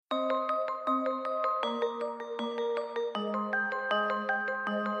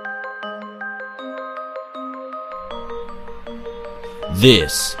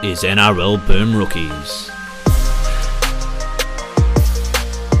This is NRL Boom Rookies.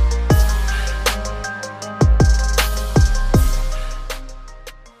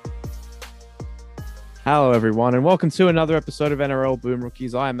 Hello, everyone, and welcome to another episode of NRL Boom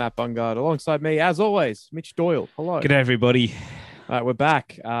Rookies. I am Matt Bungard. Alongside me, as always, Mitch Doyle. Hello. G'day, everybody. All right, we're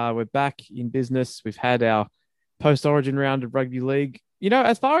back. We're back in business. We've had our post-origin round of rugby league. You know,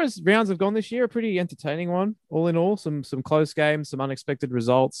 as far as rounds have gone this year, a pretty entertaining one. All in all, some close games, some unexpected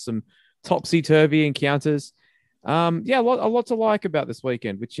results, some topsy-turvy encounters. A lot to like about this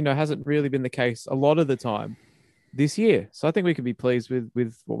weekend, which, you know, hasn't really been the case a lot of the time this year. So I think we can be pleased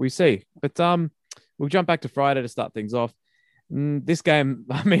with what we see. But we'll jump back to Friday to start things off. This game,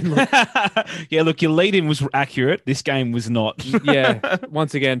 I mean, look, look, your lead-in was accurate. This game was not.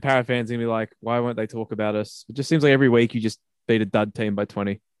 Once again, Para fans are going to be like, why won't they talk about us? It just seems like every week you just beat a dud team by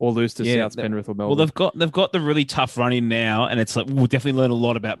 20 or lose to South Penrith or Melbourne. Well, they've got the really tough run in now, and it's like we'll definitely learn a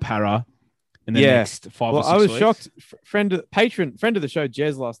lot about Para in the next 5 or 6 weeks. I was weeks. shocked. Friend of the show,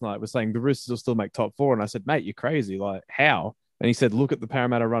 Jez, last night was saying the Roosters will still make top 4, and I said, mate, you're crazy. Like, how? And he said, look at the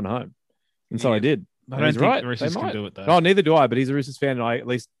Parramatta run home. And so I did. I don't think the Roosters can do it, though. Oh, neither do I, but he's a Roosters fan, and I at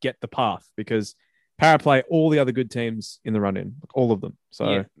least get the path because Para play all the other good teams in the run-in, all of them.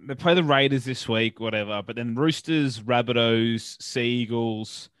 So they play the Raiders this week, whatever, but then Roosters, Rabbitohs, Sea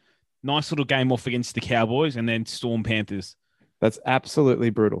Eagles, nice little game off against the Cowboys, and then Storm Panthers. That's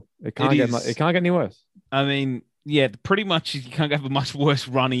absolutely brutal. It can't get any worse. I mean, yeah, pretty much you can't have a much worse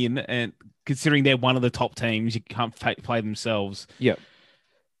run-in, and considering they're one of the top teams, you can't play themselves. Yep.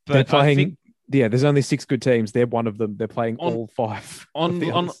 But they're playing... there's only 6 good teams. They're one of them. They're playing all 5.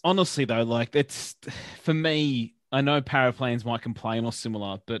 Honestly, though, like it's for me. I know Para plans might complain or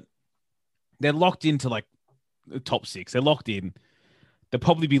similar, but they're locked into like the top 6. They're locked in. They'll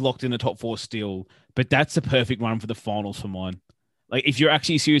probably be locked in the top 4 still. But that's the perfect run for the finals for mine. Like if you're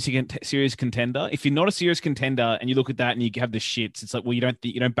actually a serious contender, if you're not a serious contender and you look at that and you have the shits, it's like, well, you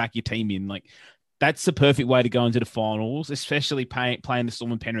don't back your team in. Like that's the perfect way to go into the finals, especially playing the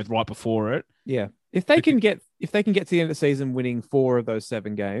Storm and Penrith right before it. Yeah. If they can get to the end of the season winning 4 of those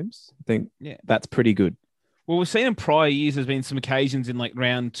 7 games, I think that's pretty good. Well, we've seen in prior years, there's been some occasions in like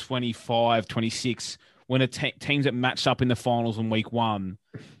round 25, 26, when teams that matched up in the finals in week 1,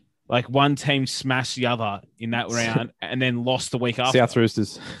 like one team smashed the other in that round and then lost the week after. South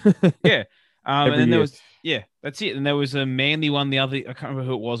Roosters. Yeah. And then there was, that's it. And there was a Manly one the other, I can't remember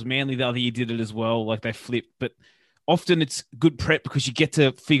who it was. Manly the other year did it as well. Like they flipped, but often it's good prep because you get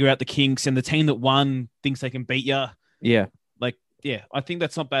to figure out the kinks and the team that won thinks they can beat you. Yeah. I think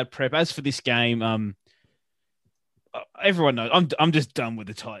that's not bad prep. As for this game, everyone knows I'm just done with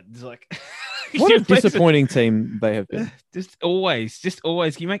the Titans. Like, what a disappointing team they have been. Just always.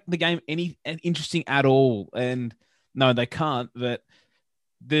 Can you make the game any interesting at all? And no, they can't. But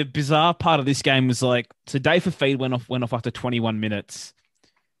the bizarre part of this game was like, so Dave Fafita went off after 21 minutes.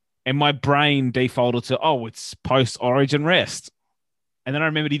 And my brain defaulted to, it's post-Origin rest. And then I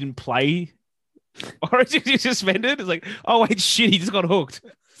remembered he didn't play Origin. He was suspended. It's like, wait, shit, he just got hooked.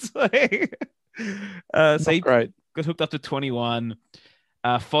 So he great. Got hooked up to 21.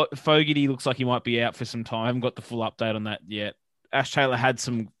 Fogarty looks like he might be out for some time. I haven't got the full update on that yet. Ash Taylor had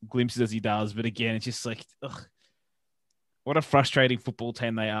some glimpses as he does. But again, it's just like, what a frustrating football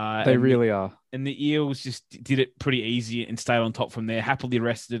team they are. They really are. And the Eels just did it pretty easy and stayed on top from there. Happily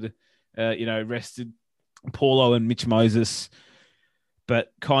rested Paulo and Mitch Moses,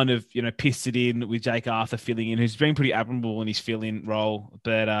 but kind of, pissed it in with Jake Arthur filling in, who's been pretty admirable in his fill-in role.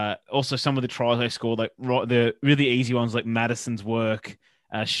 But also some of the tries they scored, like the really easy ones like Madison's work,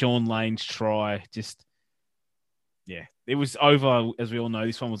 Sean Lane's try, it was over, as we all know.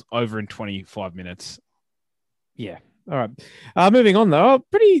 This one was over in 25 minutes. Yeah. All right. Moving on, though. A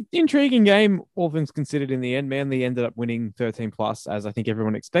pretty intriguing game, all things considered, in the end. Manly ended up winning 13+, as I think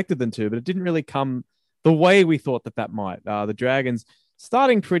everyone expected them to, but it didn't really come the way we thought that might. The Dragons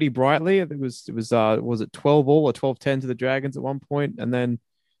starting pretty brightly. It was it 12 all or 12-10 to the Dragons at one point? And then,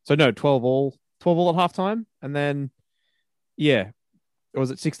 12 all at halftime. And then, or was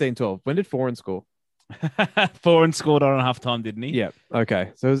it 16-12? When did Foran score? Foran scored on halftime, didn't he? Yeah.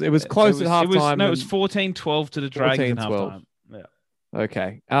 Okay. So it was close at halftime. It was 14-12 to the Dragons at halftime. Yeah.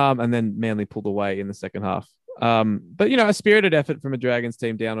 Okay. And then Manly pulled away in the second half. But a spirited effort from a Dragons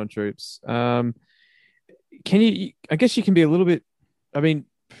team down on troops. I guess you can be a little bit,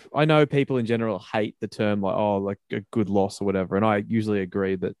 I know people in general hate the term like a good loss or whatever. And I usually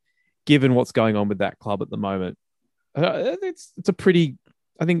agree that given what's going on with that club at the moment, it's a pretty,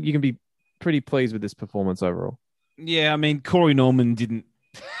 I think you can be pretty pleased with this performance overall. Yeah, Corey Norman didn't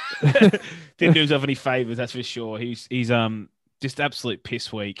do himself any favors, that's for sure. He's just absolute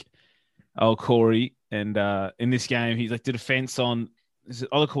piss week. Oh, Corey. And in this game, he's like the defense on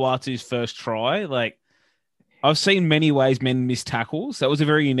Olakau'atu's first try. Like, I've seen many ways men miss tackles. That was a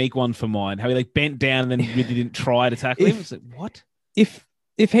very unique one for mine. How he like bent down and then really didn't try to tackle him. It's like, what?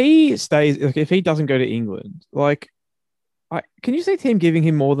 If he stays, like, if he doesn't go to England, like, can you see a team giving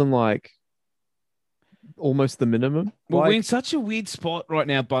him more than like almost the minimum? Well, Like, we're in such a weird spot right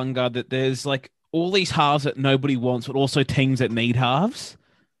now, Bunga, that there's like all these halves that nobody wants, but also teams that need halves.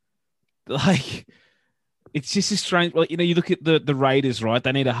 Like, it's just a strange. Like, you look at the Raiders, right?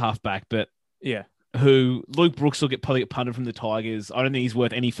 They need a halfback, but yeah, who Luke Brooks will probably get punted from the Tigers. I don't think he's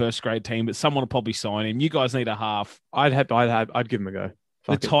worth any first grade team, but someone will probably sign him. You guys need a half. I'd give him a go.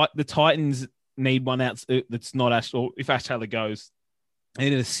 The Titans need one out that's not Ash, or if Ash Taylor goes, they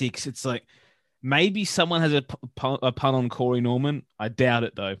need a 6. It's like maybe someone has a pun on Corey Norman. I doubt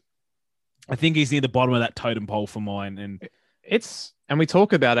it though. I think he's near the bottom of that totem pole for mine, and we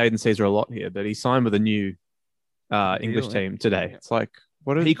talk about Aiden Caesar a lot here, but he signed with a new English team today. It's like,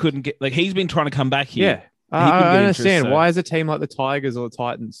 he couldn't get, like, he's been trying to come back here. Yeah, I understand. Why is a team like the Tigers or the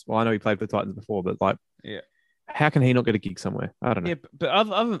Titans? Well, I know he played for the Titans before, but like, yeah, how can he not get a gig somewhere? I don't know. Yeah, but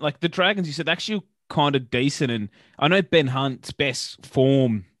other like the Dragons, you said actually kind of decent, and I know Ben Hunt's best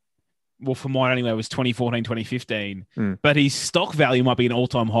form, well, for mine anyway, was 2014, 2015, but his stock value might be an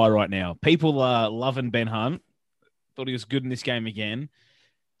all-time high right now. People are loving Ben Hunt. Thought he was good in this game again.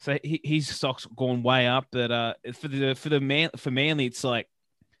 So his stock's gone way up. But for Manly, it's like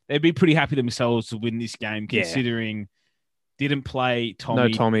they'd be pretty happy themselves to win this game, considering didn't play Tommy. No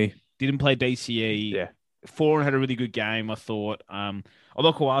Tommy. Didn't play DCE. Yeah. Foreign had a really good game, I thought.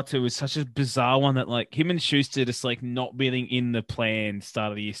 Olakau'atu was such a bizarre one that, like, him and Schuster just like not being in the plan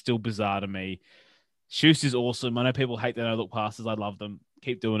start of the year, still bizarre to me. Schuster's awesome. I know people hate the no-look passes. I love them.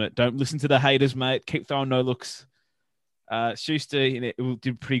 Keep doing it. Don't listen to the haters, mate. Keep throwing no-looks. Schuster,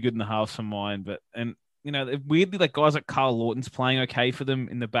 did pretty good in the halves for mine, but weirdly, like, guys like Carl Lawton's playing okay for them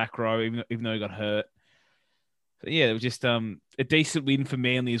in the back row, even though he got hurt. But yeah, it was just a decent win for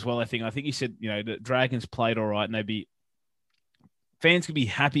Manly as well. I think you said the Dragons played all right, and fans could be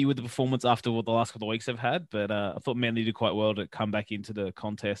happy with the performance after what the last couple of weeks they've had. But I thought Manly did quite well to come back into the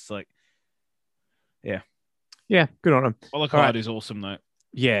contest. Like, yeah, good on them. Olakau'atu is awesome though.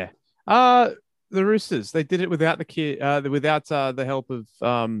 Yeah. The Roosters, they did it without the kid, without the help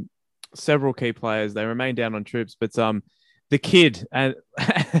of several key players. They remained down on troops, but the kid and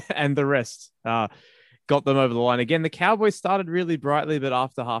and the rest got them over the line. Again, the Cowboys started really brightly, but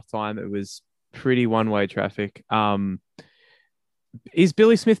after halftime, it was pretty one-way traffic. Is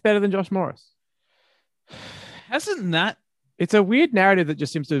Billy Smith better than Josh Morris? Hasn't that? It's a weird narrative that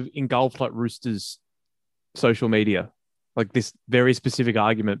just seems to have engulfed like Roosters social media, like this very specific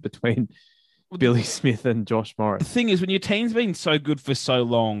argument between Billy Smith and Josh Morris. The thing is, when your team's been so good for so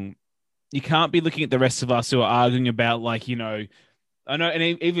long, you can't be looking at the rest of us who are arguing about, like, I know, and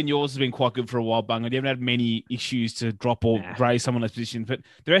even yours has been quite good for a while, Bunga. You haven't had many issues to drop or raise someone else's position, but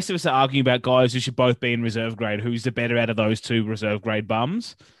the rest of us are arguing about guys who should both be in reserve grade. Who's the better out of those two reserve grade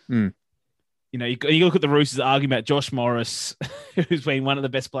bums? You look at the Roosters arguing about Josh Morris, who's been one of the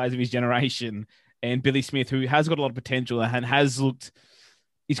best players of his generation, and Billy Smith, who has got a lot of potential and has looked.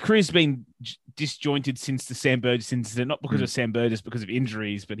 His career's been disjointed since the Sam Burgess incident, not because of Sam Burgess, because of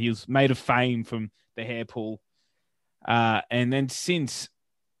injuries, but he was made of fame from the hair pull. And then since,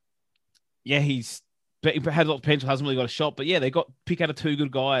 he's had a lot of potential, hasn't really got a shot. But they got pick out of two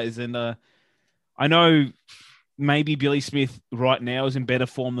good guys. And I know maybe Billy Smith right now is in better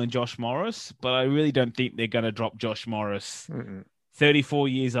form than Josh Morris, but I really don't think they're going to drop Josh Morris. 34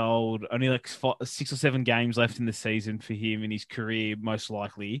 years old, only like 6 or 7 games left in the season for him in his career, most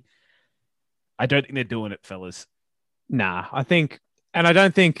likely. I don't think they're doing it, fellas. Nah, I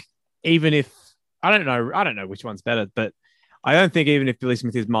don't think even if, I don't know which one's better, but I don't think even if Billy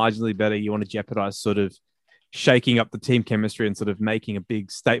Smith is marginally better, you want to jeopardize sort of shaking up the team chemistry and sort of making a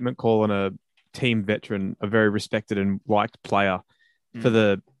big statement call on a team veteran, a very respected and liked player for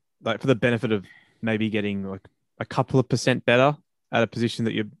the benefit of maybe getting like a couple of % better at a position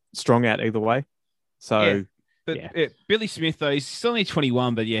that you're strong at either way. So, Billy Smith, though, he's still only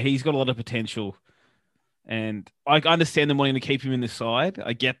 21, but he's got a lot of potential. And I understand them wanting to keep him in the side.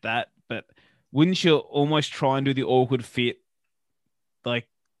 I get that. But wouldn't you almost try and do the awkward fit? Like,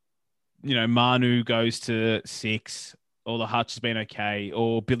 Manu goes to 6, or the Hutch has been okay,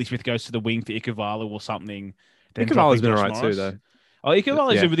 or Billy Smith goes to the wing for Ikevala or something. Ikavala's been all right too, though. Oh,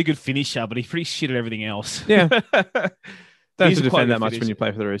 Ikavala's a really good finisher, but he's pretty shit at everything else. Yeah. Don't have to defend that much when you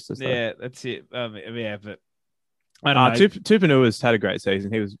play for the Roosters. Yeah, that's it. But I don't know. Tupanua's had a great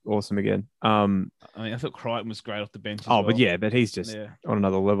season. He was awesome again. I mean, I thought Crichton was great off the bench. But he's just on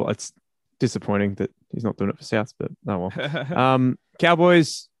another level. It's disappointing that he's not doing it for South, but oh well.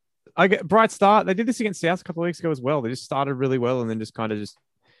 Cowboys, I get bright start. They did this against South a couple of weeks ago as well. They just started really well and then just kind of as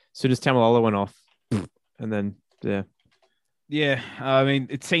soon as Tamalolo went off, and then Yeah, I mean,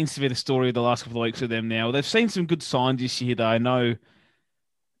 it seems to be the story of the last couple of weeks with them now. They've seen some good signs this year, though. I know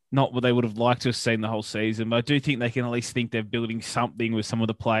not what they would have liked to have seen the whole season, but I do think they can at least think they're building something with some of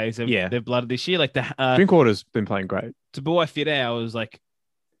the players they've blooded this year. Like Drinkwater's been playing great. Tabua Fidau was like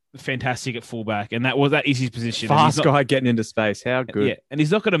fantastic at fullback, and that is his position. Fast guy getting into space. How good. Yeah, and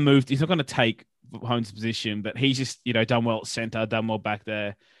he's not going to move. He's not going to take Holmes' position, but he's just, done well at centre, done well back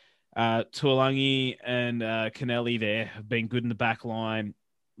there. Tuolangi and Kennelly there have been good in the back line.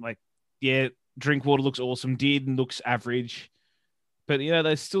 Drinkwater looks awesome. Dearden looks average. But,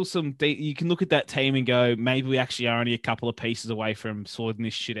 there's still some... You can look at that team and go, maybe we actually are only a couple of pieces away from sorting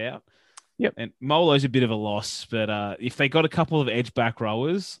this shit out. Yep. And Molo's a bit of a loss, but if they got a couple of edge back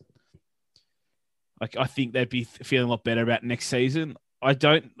rowers, I think they'd be feeling a lot better about next season. I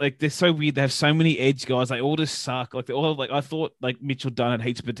don't... they're so weird. They have so many edge guys. They all just suck. I thought, Mitchell Dunn had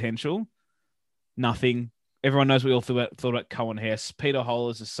heaps of potential. Nothing. Everyone knows we all thought about Cohen Hess. Peter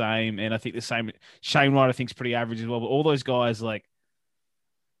Holl is the same, and I think the same... Shane Wright, I think, is pretty average as well. But all those guys,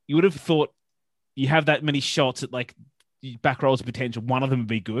 you would have thought you have that many shots at back rolls of potential. One of them would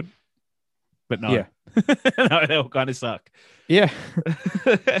be good, but no. Yeah. No, they all kind of suck. Yeah.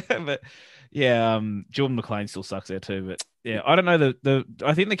 But yeah, Jordan McLean still sucks there too. But yeah, I don't know.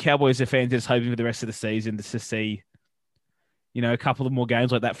 I think the Cowboys are fans just hoping for the rest of the season to see, a couple of more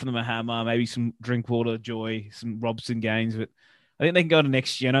games like that from the Mahama, maybe some Drinkwater, Joy, some Robson games. But I think they can go into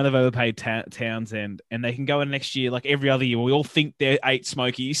next year. I know they've overpaid Townsend, and they can go into next year like every other year. We all think they're 8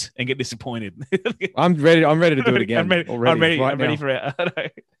 Smokies and get disappointed. I'm ready to do it again. I'm ready for it.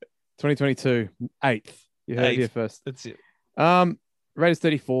 2022, 8th. You heard it here first. That's it. Raiders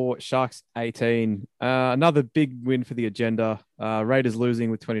 34, Sharks 18. Another big win for the agenda. Raiders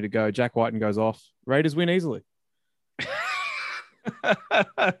losing with 20 to go. Jack Whiten goes off. Raiders win easily.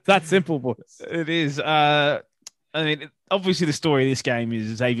 That's simple, boys. It is. Obviously the story of this game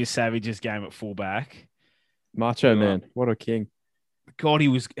is Xavier Savage's game at fullback. Macho man, what a king. God, he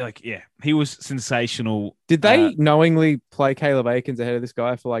was he was sensational. Did they knowingly play Caleb Aikens ahead of this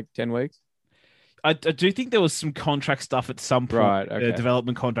guy for 10 weeks? I do think there was some contract stuff at some point, right, okay.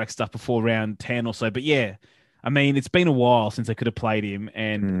 Development contract stuff before round 10 or so. But yeah, I mean, it's been a while since they could have played him,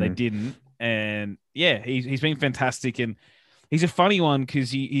 and they didn't. And yeah, he's been fantastic, and he's a funny one because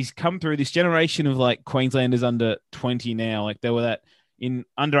he's come through this generation of Queenslanders under 20 now. They were that in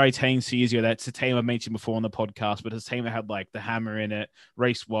under 18 years ago. That's a team I mentioned before on the podcast, but it's a team that had the Hammer in it,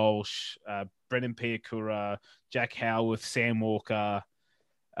 Reece Walsh, Brendan Piakura, Jack Howarth, Sam Walker.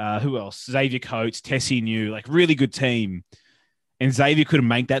 Who else? Xavier Coates, Tessie New, really good team. And Xavier couldn't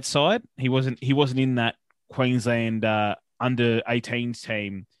make that side. He wasn't in that Queensland under 18s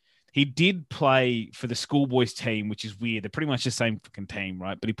team. He did play for the schoolboys team, which is weird. They're pretty much the same fucking team,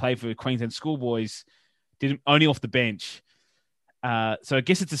 right? But he played for the Queensland schoolboys, did only off the bench. So I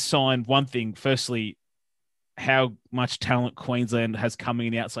guess it's a sign, one thing, firstly, how much talent Queensland has coming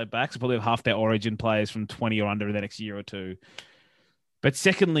in the outside backs. Probably have half their origin players from 20 or under in the next year or two. But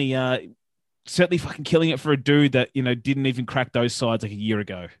secondly, certainly fucking killing it for a dude that, didn't even crack those sides a year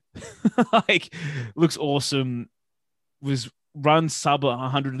ago. Looks awesome. Was run sub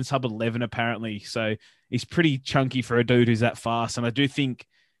 100 and sub 11 apparently. So he's pretty chunky for a dude who's that fast. And I do think,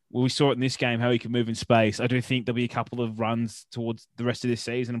 we saw it in this game, how he can move in space. I do think there'll be a couple of runs towards the rest of this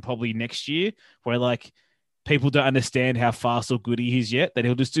season and probably next year where people don't understand how fast or good he is yet, that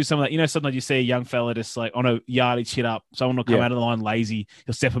he'll just do some of that. Sometimes you see a young fella just on a yardage hit up, someone will come out of the line lazy,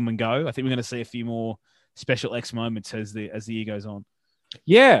 he'll step him and go. I think we're going to see a few more special X moments as the year goes on.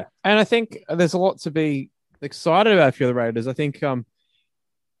 Yeah, and I think there's a lot to be excited about for the Raiders. I think,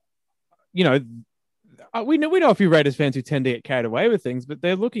 we know a few Raiders fans who tend to get carried away with things, but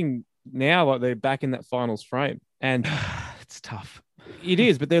they're looking now like they're back in that finals frame. And it's tough. It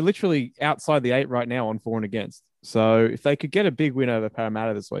is, but they're literally outside the 8 right now on for and against. So if they could get a big win over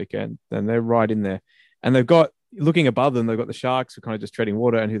Parramatta this weekend, then they're right in there. And they've got, looking above them, they've got the Sharks who are kind of just treading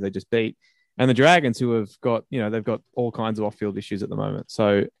water and who they just beat. And the Dragons who have got, they've got all kinds of off-field issues at the moment.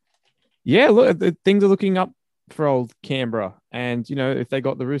 So yeah, look, things are looking up for old Canberra. And, if they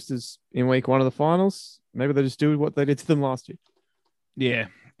got the Roosters in week 1 of the finals, maybe they just do what they did to them last year. Yeah.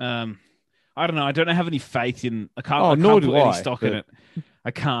 I don't know. I don't have any faith in. I can't put any stock in it.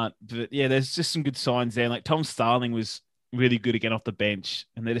 I can't. But yeah, there's just some good signs there. Tom Starling was really good again off the bench,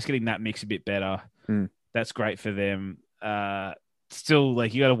 and they're just getting that mix a bit better. That's great for them. Still,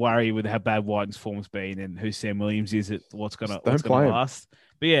 like, you got to worry with how bad Whiten's form's been and who Sam Williams is at what's gonna play him. last.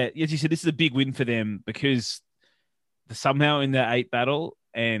 But yeah, as you said, this is a big win for them because they're somehow in the 8 battle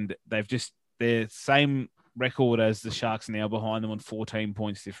and they've just their same record as the Sharks now behind them on 14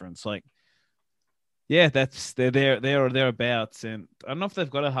 points difference. Like, yeah, they're there or thereabouts. And I don't know if they've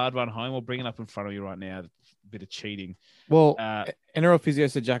got a hard run home. I'll bring it up in front of you right now. A bit of cheating. Well, NRL physio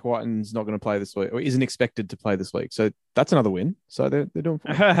said Jack Whiten's not going to play this week, or isn't expected to play this week. So that's another win. So they're doing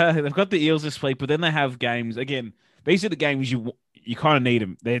fine. They've got the Eels this week, but then they have games. Again, these are the games you kind of need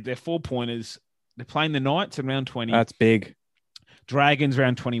them. They're 4-pointers. They're playing the Knights in round 20. That's big. Dragons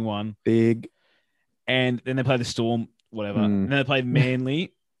round 21. Big. And then they play the Storm, whatever. And then they play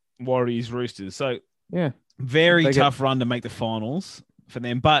Manly, Warriors, Roosters. So yeah, very tough run to make the finals for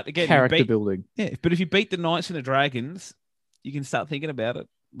them. But again, character building. Yeah, but if you beat the Knights and the Dragons, you can start thinking about it.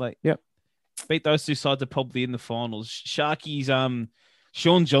 Like, yep, beat those two sides are probably in the finals. Sharkies,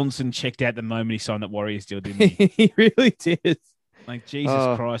 Sean Johnson checked out the moment he signed that Warriors deal, didn't he? He really did. Like,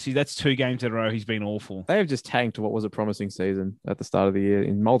 Jesus Christ, that's 2 games in a row. He's been awful. They have just tanked what was a promising season at the start of the year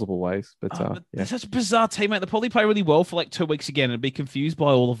in multiple ways. But they're such a bizarre team, mate. They probably play really well for like 2 weeks again and be confused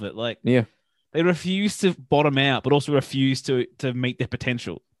by all of it. Like, yeah, they refuse to bottom out, but also refuse to meet their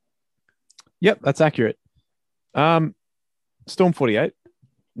potential. Yep, that's accurate. Storm 48.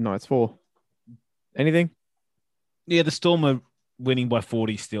 No, it's 4. Anything? Yeah, the Storm are winning by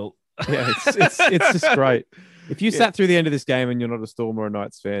 40 still. Yeah, it's just great. If you sat through the end of this game and you're not a Storm or a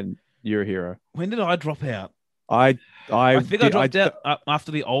Knights fan, you're a hero. When did I drop out? I think I dropped out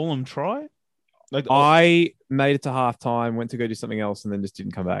after the Olam try. Like, I made it to halftime, went to go do something else, and then just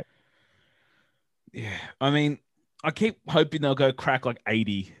didn't come back. Yeah, I mean, I keep hoping they'll go crack like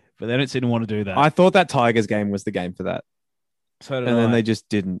 80, but they don't seem to want to do that. I thought that Tigers game was the game for that. Then they just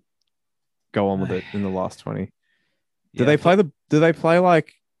didn't go on with it in the last 20. Do they play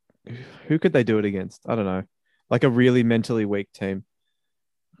like, who could they do it against? I don't know. Like a really mentally weak team.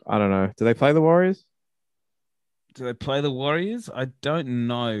 I don't know. Do they play the Warriors? Do they play the Warriors? I don't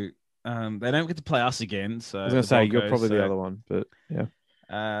know. They don't get to play us again. So I was going to say, you're probably the other one, but yeah.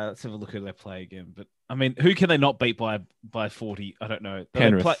 Let's have a look who they play again. But I mean, who can they not beat by 40? I don't know.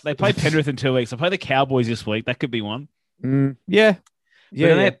 Penrith. They play Penrith in 2 weeks. They play the Cowboys this week. That could be one. Yeah.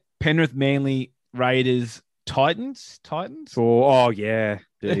 Yeah. Penrith, Manly, Raiders, Titans. Oh yeah.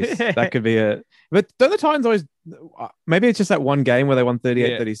 Jeez. That could be it. But don't the Titans always, maybe it's just that one game where they won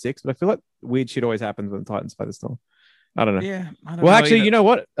 38-36, but I feel like weird shit always happens when the Titans play the Storm. I don't know. Yeah. Well, actually, you know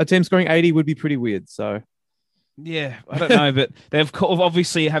what? A team scoring 80 would be pretty weird. So, yeah, I don't know, but they've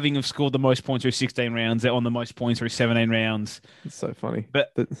obviously having scored the most points through 16 rounds. They're on the most points through 17 rounds. It's so funny.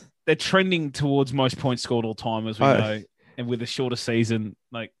 But they're trending towards most points scored all time, as we know. And with a shorter season,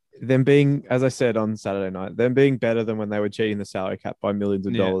 like, them being, as I said on Saturday night, them being better than when they were cheating the salary cap by millions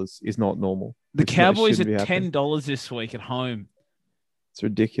of dollars is not normal. The Cowboys are $10 this week at home. It's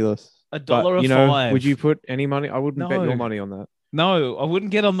ridiculous. $1.05. Would you put any money? I wouldn't bet your money on that. No, I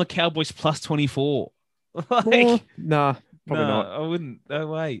wouldn't get on the Cowboys plus 24. Nah, probably not. I wouldn't. No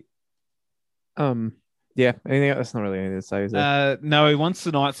way. Yeah, anything else? That's not really anything to say, is it? No, once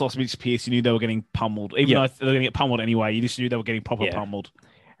the Knights lost Mitch Pearce, you knew they were getting pummeled. Even though they're going to get pummeled anyway, you just knew they were getting proper pummeled.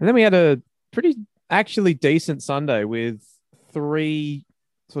 And then we had a pretty actually decent Sunday with 3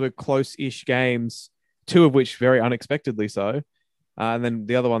 sort of close-ish games, 2 of which very unexpectedly so. And then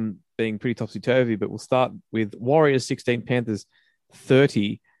the other one being pretty topsy-turvy, but we'll start with Warriors 16, Panthers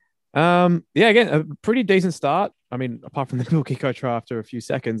 30. Again, a pretty decent start. I mean, apart from the Bill Kiko try after a few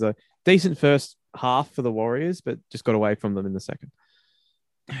seconds, a decent first half for the Warriors, but just got away from them in the second.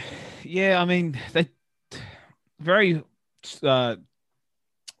 Yeah, I mean, they very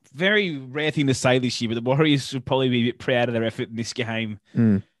rare thing to say this year, but the Warriors should probably be a bit proud of their effort in this game.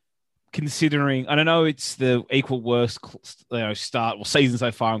 Considering, I don't know, it's the equal worst season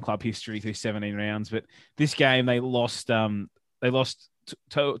so far in club history through 17 rounds, but this game they lost Tohu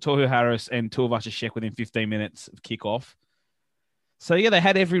Harris and Tuivasa-Sheck within 15 minutes of kickoff. So yeah, they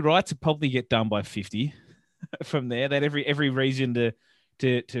had every right to probably get done by 50 from there. They had every reason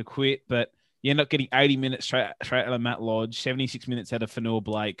to quit, but you end up getting 80 minutes straight out of Matt Lodge, 76 minutes out of Fanua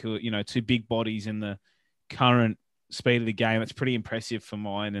Blake, who, 2 big bodies in the current speed of the game. It's pretty impressive for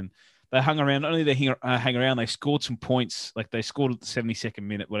mine. And they hung around. Not only they hang around, they scored some points. Like they scored at the 72nd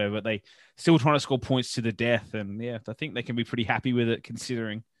minute, whatever. But they still trying to score points to the death. And yeah, I think they can be pretty happy with it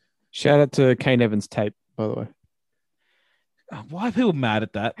considering. Shout out to Kane Evans' tape, by the way. Why are people mad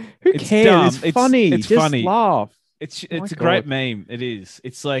at that? Who cares? Dumb. It's funny. It's just funny. Laugh. It's a great meme. It is.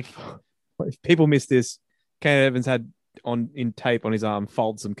 It's like, if people miss this, Kane Evans had in tape on his arm,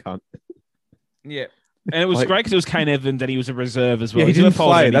 fold some cunt. Yeah. And it was Like- great because it was Kane Evans and he was a reserve as well. Yeah, he He's never didn't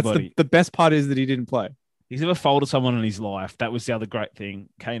folded play. That's anybody. the best part is that he didn't play. He's never folded someone in his life. That was the other great thing,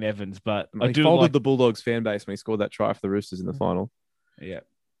 Kane Evans. But I He do folded like, the Bulldogs fan base when he scored that try for the Roosters in the final. yeah.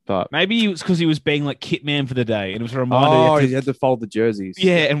 But Maybe it's because he was being like kit man for the day, and it was a reminder. oh, he he had had to fold the jerseys. to,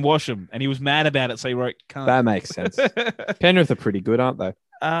 yeah, and wash them, and he was mad about it, so he wrote. Can't. That makes sense. Penrith are pretty good, aren't they?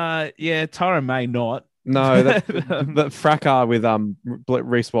 Yeah, Tyrone May not. No, that fracas with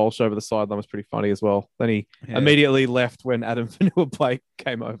Reece Walsh over the sideline was pretty funny as well. Then he Yeah. immediately left when Adam Vanua-Blake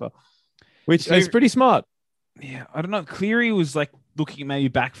came over, which So- is pretty smart. Yeah, I don't know. Cleary was like looking at maybe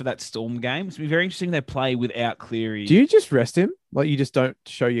back for that Storm game. It's be very interesting they play without Cleary. Do you just rest him? Like you just don't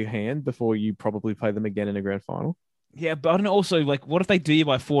show your hand before you probably play them again in a grand final? Yeah, but I don't know. Also, like, what if they do you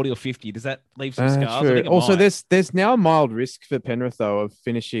by 40 or 50? Does that leave some scars? I True. think it Also, might. there's now a mild risk for Penrith though of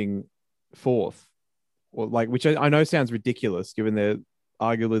finishing fourth, or like which I know sounds ridiculous given they're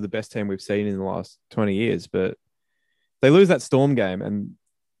arguably the best team we've seen in the last 20 years, but they lose that Storm game and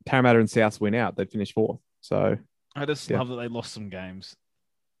Parramatta and Souths win out, they'd finish fourth. So I just yeah. love that they lost some games.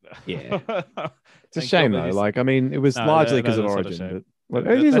 Yeah. it's a Thank shame God they though. just- Like I mean, it was No, largely no, because of that's not a Origin, shame. but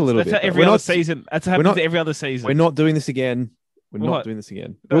it is a little that's bit. how but every we're other not, season. That's what we're happens not- every other season. we're not doing this again. We're What? not doing this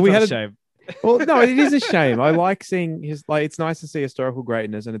again. That's Well, we not had a a shame. Well, no, it is a shame. I like seeing his like. It's nice to see historical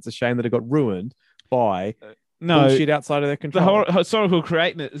greatness, and it's a shame that it got ruined by No, bullshit outside of their the control. historical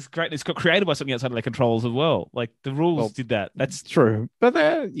greatness got created by something outside of their controls as well. Like the rules Well, did that. That's True, but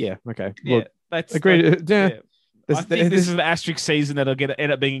yeah, okay. yeah. Look, That's agreed. like- Yeah. yeah. This- I think this this- is an asterisk season that'll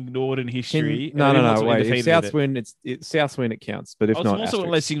end up being ignored in history. and everyone's no. really Wait, if defeated Souths it. win, Souths win. It counts, but if I was not, also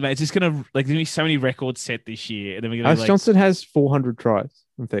asterisk. listening, mate. It's just gonna like there's gonna be so many records set this year, and then we're gonna Ash be like, Johnson has 400 tries.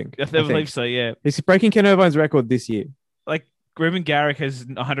 I think. I believe so. Yeah, He's breaking Ken Irvine's record this year. like Ruben Garrick has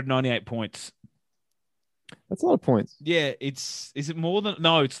 198 points. That's a lot of points. Yeah, is it more than?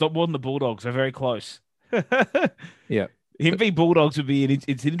 No, it's not more than the Bulldogs. They're very close. Yeah. Him v Bulldogs would be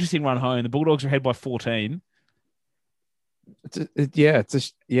it's an interesting run home. The Bulldogs are ahead by 14. Yeah.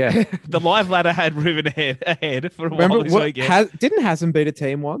 The live ladder had Ruben ahead for a Remember while this what? weekend. Didn't Hassan beat a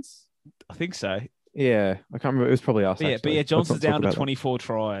team once? I think so. Yeah, I can't remember. It was probably us. But yeah, actually. Let's Johnson's not talk down to about that. 24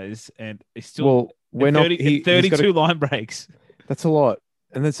 tries and he's still Well, we're and not. 30 and He's 32 gotta- line breaks. That's a lot.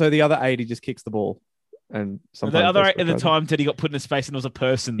 And then so the other 80 just kicks the ball, and sometimes The other that's at the what time, Teddy got put in a space and there was a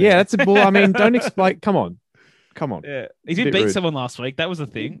person there. Yeah, that's a bull. I mean, don't explain. Come on. Yeah. He It's a did bit beat rude. someone last week. That was a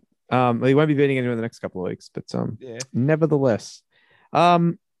thing. He won't be beating anyone in the next couple of weeks, but Yeah. nevertheless,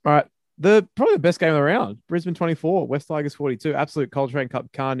 all right. Probably the best game of the round. Brisbane 24, West Tigers 42. Absolute Coltrane Cup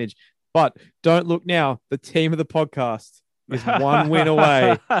carnage. But don't look now. The team of the podcast is one win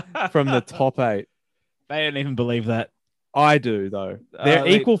away from the top 8. They don't even believe that. I do though. They're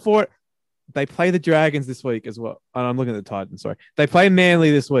They- equal for it. They play the Dragons this week as well. And I'm looking at the Titans. Sorry, they play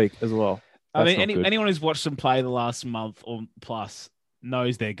Manly this week as well. I That's mean, not good. anyone who's watched them play the last month or plus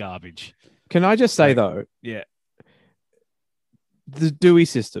knows they're garbage. Can I just say Like, though, Yeah. the Dewey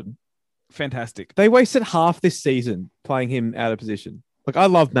system, Fantastic. they wasted half this season playing him out of position. Like I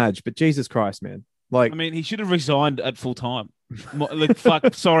love Madge, but Jesus Christ, man! Like I mean, he should have resigned at full time. Like,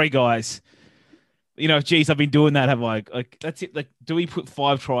 fuck, sorry, guys. You know, geez, I've been doing that, have I? Like, that's it. Like, do we put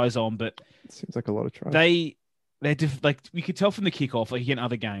 5 tries on? But it seems like a lot of tries. like we could tell from the kickoff, like in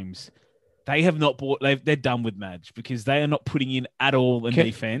other games, they have not bought. They're done with Madge because they are not putting in at all in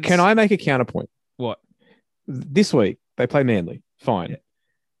defense. Can I make a counterpoint? What? This week they play Manly, fine, Yeah.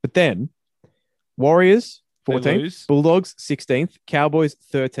 but then Warriors They 14th, lose. Bulldogs 16th, Cowboys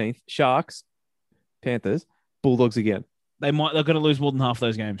 13th, Sharks, Panthers, Bulldogs again. They're going to lose more than half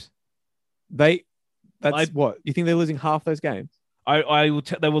those games. That's what you think they're losing half those games? I will.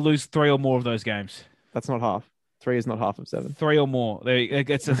 They will lose 3 or more of those games. That's not half. 3 is not half of 7. 3 or more.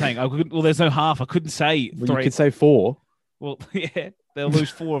 That's the thing. Well, there's no half. I couldn't say 3. Well, you could say 4. Well, yeah, they'll lose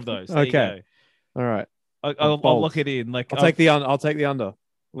 4 of those. There you Okay. All right, go. I'll Bold. lock it in. Like I'll take the under. I'll take the under. like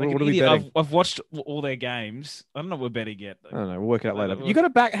What an are we idiot, betting? I've watched all their games. I don't know what we're betting yet. I don't know. We'll work it out I later. don't- You got to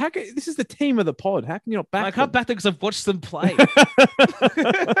back. This is the team of the pod. How can you not back? I can't them? back them because I've watched them play.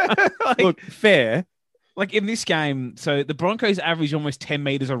 like, Look, fair. like in this game, so the Broncos average almost 10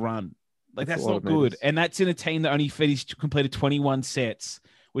 meters a run. Like That's that's a lot not of good. meters. And that's in a team that only completed 21 sets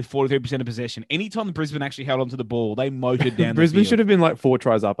with 43% of possession. Anytime Brisbane actually held onto the ball, they motored down. Brisbane the should have been like 4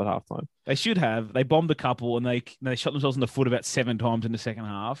 tries up at halftime. They should have. They bombed a couple and they shot themselves in the foot about 7 times in the second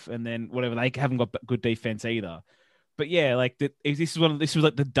half. And then whatever, they haven't got good defense either. But yeah, like this was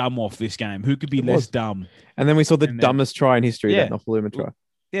like the dumb off this game. Who could be It less was. dumb? And then we saw the And then- dumbest try in history, Yeah. that Nofaluma try.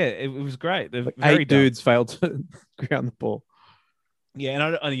 Yeah, it was great. They're Like very 8 dumb. dudes failed to ground the ball. Yeah,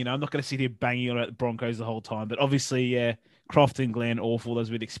 and I'm not going to sit here banging on about the Broncos the whole time, but obviously, yeah, Croft and Glenn awful as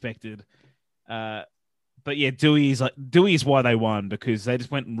we'd expected. but yeah, Dewey is why they won, because they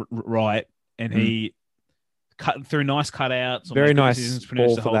just went right, and he cut through nice cutouts. Very nice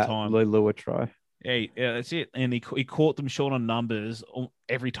ball the for whole that time. Lua try. Yeah, that's it. And he caught them short on numbers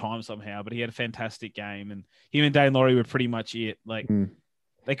every time somehow, but he had a fantastic game. And him and Dane Laurie were pretty much it. Like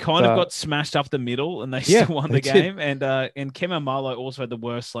they kind of got smashed up the middle, and they still won the game. And Kemba Marlowe also had the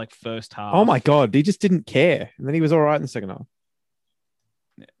worst first half. Oh my god, he just didn't care, and then he was all right in the second half.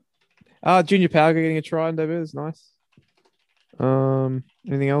 Junior Pauga getting a try in debut is nice.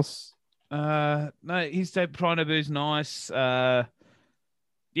 Anything else? No, his trying debut is nice. Yeah,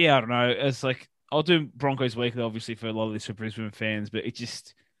 I don't know. It's like I'll do Broncos weekly, obviously, for a lot of this for Brisbane fans, but it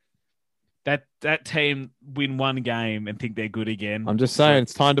just that team win one game and think they're good again. I'm just saying,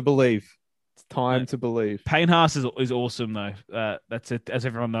 it's time to believe. It's time to believe. Payne Haas is awesome, though. That's it, as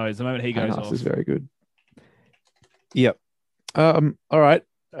everyone knows. The moment he goes off, is very good. Yep. All right.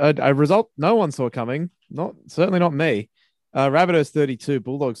 A result no one saw coming. Certainly not me. Rabbitohs 32,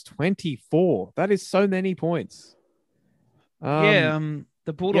 Bulldogs 24. That is so many points.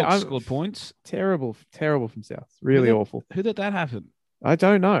 The Bulldogs scored points. Terrible from South. Really awful. Who did that happen? I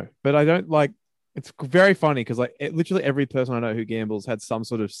don't know, but I don't like. It's very funny because literally every person I know who gambles had some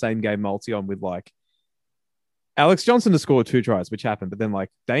sort of same game multi on with Alex Johnson to score 2 tries, which happened, but then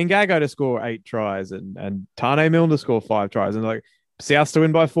Dane Gago to score 8 tries and Tane Milne to score 5 tries, and South to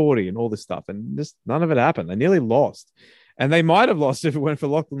win by 40 and all this stuff, and just none of it happened. They nearly lost. And they might have lost if it weren't for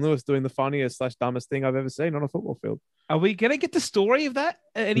Lachlan Lewis doing the funniest / dumbest thing I've ever seen on a football field. Are we going to get the story of that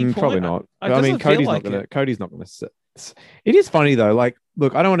at any point? Probably not. Cody's not going to sit. It is funny, though.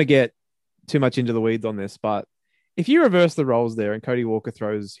 Look, I don't want to get too much into the weeds on this, but if you reverse the roles there and Cody Walker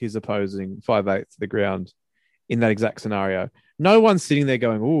throws his opposing 5'8" to the ground in that exact scenario, no one's sitting there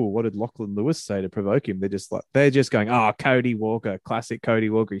going, "Oh, what did Lachlan Lewis say to provoke him?" They're just going, "Oh, Cody Walker, classic Cody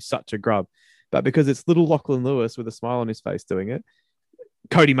Walker. He's such a grub." But because it's little Lachlan Lewis with a smile on his face doing it,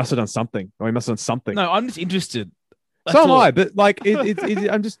 Cody must have done something, or he must have done something. No, I'm just interested. So am I, but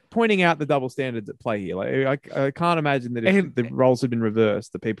I'm just pointing out the double standards at play here. I can't imagine that if the roles had been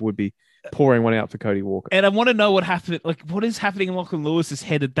reversed, that people would be pouring one out for Cody Walker. And I want to know what happened. What is happening in Lachlan Lewis's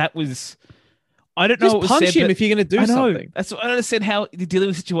head? That was, I don't know. Just punch him if you're going to do something. That's what I understand. How the dealing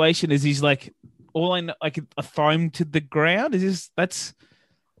with the situation is. He's all I know. I could throw him to the ground. That's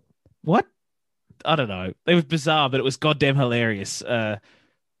what. I don't know. It was bizarre, but it was goddamn hilarious.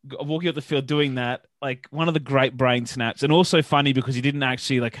 Walking up the field doing that, one of the great brain snaps, and also funny because he didn't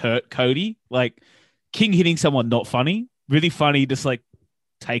actually hurt Cody. King hitting someone, not funny. Really funny, just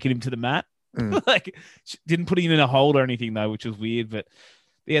taking him to the mat. Didn't put him in a hold or anything though, which was weird. But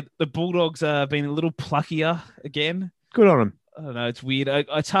yeah, the Bulldogs been a little pluckier again. Good on him. I don't know. It's weird.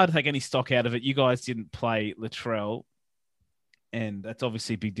 It's hard to take any stock out of it. You guys didn't play Latrell. And that's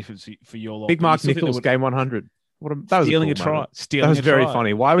obviously a big difference for your lot. Big Mark Nichols, game 100. That was stealing a try. That was very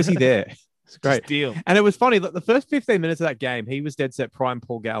funny. Why was he there? It's great. Steal. And it was funny. The first 15 minutes of that game, he was dead set prime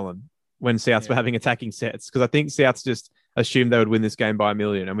Paul Gallen when Souths were having attacking sets. Because I think Souths just assumed they would win this game by 1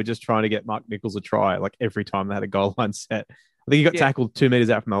 million. And we're just trying to get Mark Nichols a try every time they had a goal line set. I think he got tackled 2 meters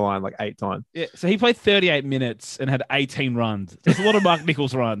out from the line 8 times. Yeah, so he played 38 minutes and had 18 runs. There's a lot of Mark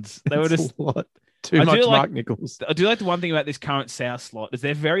Nichols runs. They were just a lot. Too much Mark Nichols. I do like the one thing about this current South slot is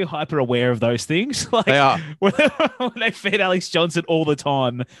they're very hyper aware of those things. They are. When they feed Alex Johnson all the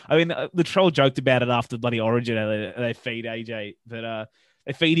time. I mean, the troll joked about it after bloody Origin. They feed AJ, but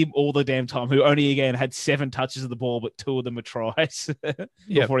they feed him all the damn time. Who only again had 7 touches of the ball, but 2 of them were tries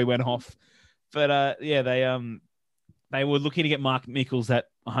before he went off. But they were looking to get Mark Nichols that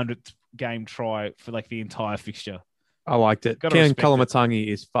 100th game try for the entire fixture. I liked it. Ken Kalamatangi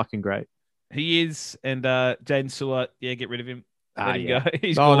is fucking great. He is, and Jaden Seward, get rid of him. Let him go.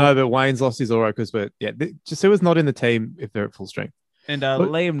 He's no, but Wayne's lost his aura because Sewer's not in the team if they're at full strength. And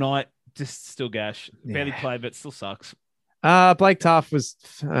Liam Knight just still gash. Barely played, but still sucks. Blake Taft was,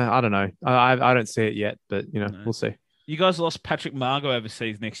 I don't know. I don't see it yet, but we'll see. You guys lost Patrick Margot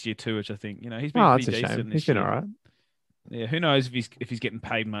overseas next year too, which I think he's been pretty decent. He's been all right. Yeah, who knows if he's getting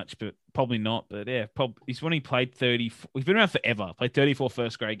paid much, but probably not. But yeah, he's when he played 30. He's been around forever. Played 34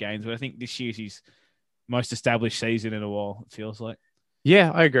 first grade games, but I think this year's his most established season in a while. It feels like.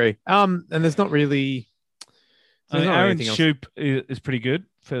 Yeah, I agree. And there's not really. Aaron Shoop is pretty good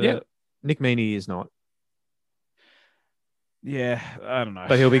Nick Meaney is not. Yeah, I don't know,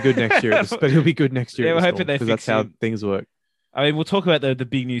 but he'll be good next year. Yeah, we're hoping because that's how things work. I mean, we'll talk about the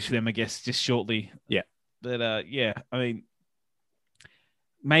big news for them, I guess, just shortly. Yeah. But I mean,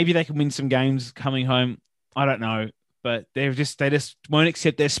 maybe they can win some games coming home. I don't know. but they just won't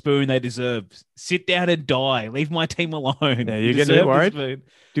accept their spoon they deserve. Sit down and die. Leave my team alone. Yeah, you're You getting a bit deserve the worried? spoon.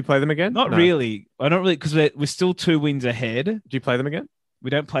 Do you play them again? Not No. really. I don't really, because we're still 2 wins ahead. Do you play them again? We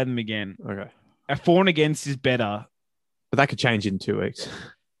don't play them again. Okay. Our for and against is better. But that could change in 2 weeks.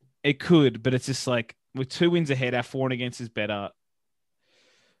 It could, but it's just like with 2 wins ahead, our for and against is better.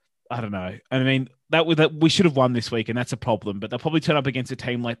 I don't know. I mean, that we should have won this week, and that's a problem. But they'll probably turn up against a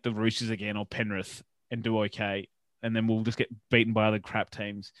team like the Roosters again or Penrith and do okay, and then we'll just get beaten by other crap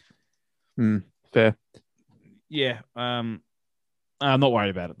teams. Fair. Yeah, I'm not worried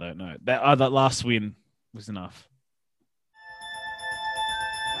about it though. No, that last win was enough.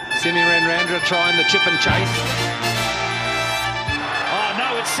 Simi Radradra trying the chip and chase. Oh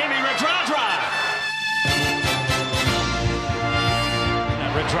no, it's Semi Radradra.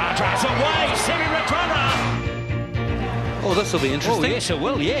 Radradra's away. Semi Radradra. Oh, this will be interesting. Oh yes, it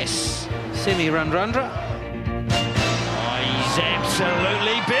will. Yes. Simi Radradra. Oh, he's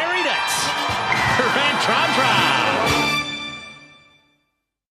absolutely buried it. Radradra.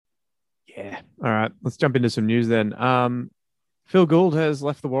 Yeah. All right. Let's jump into some news then. Phil Gould has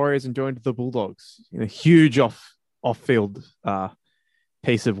left the Warriors and joined the Bulldogs. Huge off-field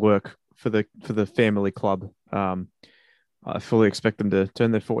piece of work for the family club. I fully expect them to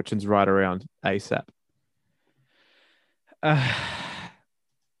turn their fortunes right around ASAP.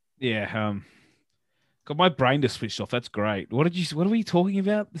 Yeah. Got my brain just switched off. That's great. What are we talking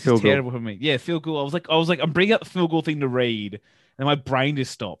about? This Phil is Gould. terrible for me. Yeah, Phil Gould. I was like, I'm bringing up the Phil Gould thing to read, and my brain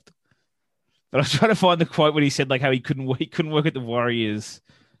just stopped. But I was trying to find the quote when he said like how he couldn't work at the Warriors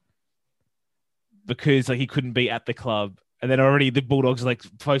because like he couldn't be at the club. And then already the Bulldogs are like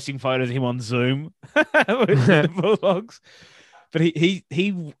posting photos of him on Zoom with the Bulldogs. But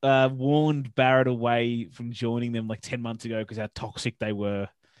he warned Barrett away from joining them like 10 months ago because how toxic they were.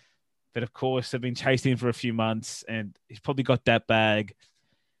 But of course, they've been chasing him for a few months and he's probably got that bag.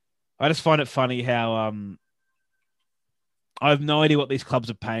 I just find it funny how I have no idea what these clubs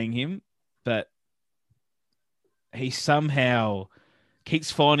are paying him, but he somehow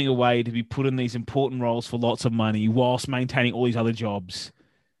keeps finding a way to be put in these important roles for lots of money whilst maintaining all these other jobs.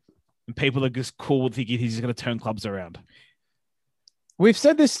 And people are just cool with thinking he's going to turn clubs around. We've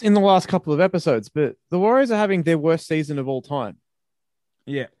said this in the last couple of episodes, but the Warriors are having their worst season of all time.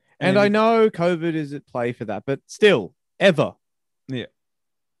 Yeah. And I know COVID is at play for that, but still, ever. Yeah.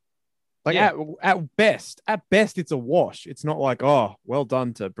 Like at best, it's a wash. It's not like, oh, well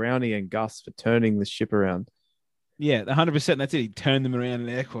done to Brownie and Gus for turning the ship around. Yeah, 100%. That's it. He turned them around in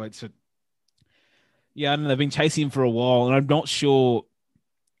air quotes. So, yeah, I don't know. They've been chasing him for a while, and I'm not sure.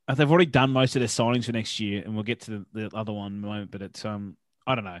 They've already done most of their signings for next year, and we'll get to the other one in a moment. But it's I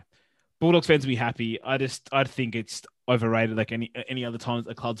don't know. Bulldogs fans will be happy. I think it's overrated. Like any other time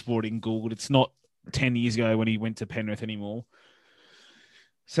the club's brought in Gould, it's not 10 years ago when he went to Penrith anymore.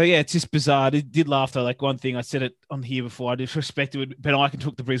 So, yeah, it's just bizarre. It did laugh, though. Like, one thing, I said it on here before, I disrespected Ben Ikin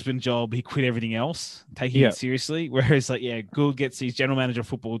took the Brisbane job. He quit everything else, taking it seriously. Whereas, like, yeah, Gould gets these general manager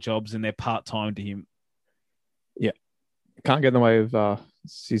football jobs and they're part-time to him. Yeah. Can't get in the way of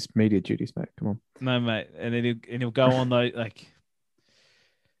his media duties, mate. Come on. No, mate. And then he'll go on, though, like...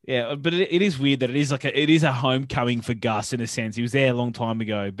 Yeah, but it is weird that it is a homecoming for Gus in a sense. He was there a long time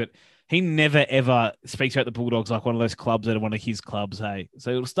ago, but he never ever speaks about the Bulldogs like one of those clubs that are one of his clubs. Hey, so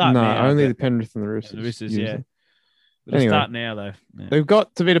it'll start. No, now, only the Penrith and the Roosters. The Roosters, usually. yeah. It'll Anyway. start now though. Yeah. They've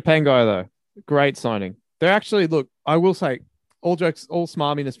got Tavita Pangai though. Great signing. They're actually look. I will say, all jokes, all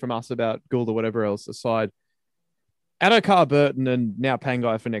smarminess from us about Gould or whatever else aside. Adokar Burton and now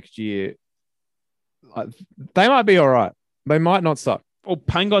Pangai for next year. They might be all right. They might not suck. Well,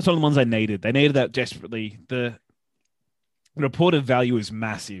 Pangai's one of the ones they needed. They needed that desperately. The reported value is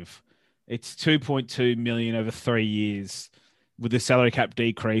massive. It's 2.2 million over 3 years with the salary cap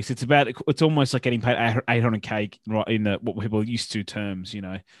decrease. It's almost like getting paid 800K right in what people are used to terms, you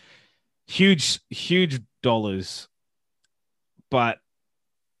know. Huge dollars. But,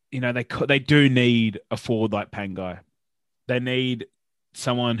 you know, they do need a forward like Pangai. They need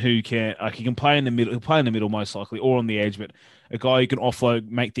someone who can play in the middle. He'll play in the middle most likely, or on the edge, but a guy who can offload,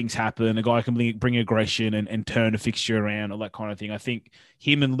 make things happen, a guy who can bring aggression and turn a fixture around, all that kind of thing. I think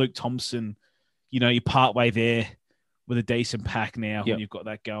him and Luke Thompson, you know, you're partway there with a decent pack now when you've got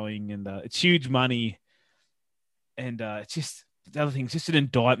that going, and it's huge money. And it's just the other thing, it's just an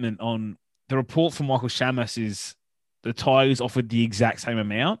indictment on the report from Michael Shamus is the Tigers offered the exact same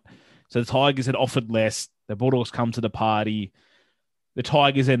amount. So the Tigers had offered less. The Bulldogs come to the party. The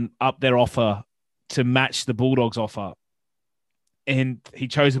Tigers then up their offer to match the Bulldogs offer. And he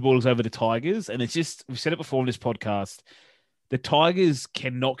chose the Bulldogs over the Tigers. And it's just, we've said it before on this podcast, the Tigers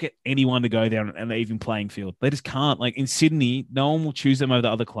cannot get anyone to go there on an even playing field. They just can't. Like in Sydney, no one will choose them over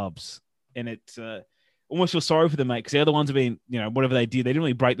the other clubs. And it's almost feel sorry for them, mate, because the other ones have been, whatever they did, they didn't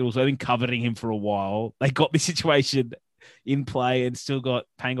really break the rules. They've been coveting him for a while. They got this situation in play and still got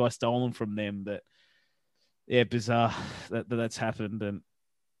Pangai stolen from them. That, yeah, bizarre that's happened. And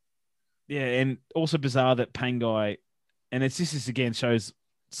yeah, and also bizarre that Pangai, and it's this again shows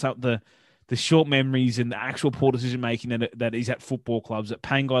the short memories and the actual poor decision making that is at football clubs. That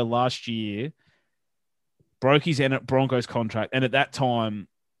Pangai last year broke his Broncos contract, and at that time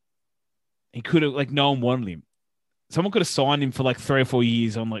he could have, like, no one wanted him. Someone could have signed him for like 3 or 4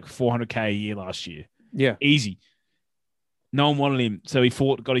 years on like $400K a year last year. Yeah, easy. No one wanted him, so he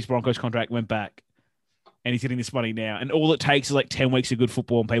got his Broncos contract, went back, and he's getting this money now. And all it takes is like 10 weeks of good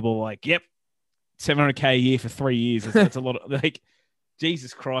football, and people are like, "Yep, $700K a year for 3 yees. That's a lot of, like,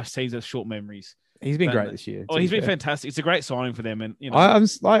 Jesus Christ, teams have short memories." he's been great this year. Oh, he's been fantastic. It's a great signing for them, and I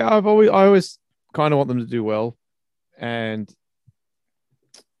always kind of want them to do well, and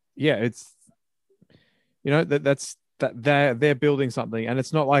yeah, it's that's they're building something, and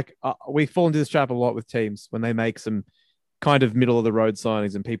it's not like we fall into this trap a lot with teams when they make some kind of middle of the road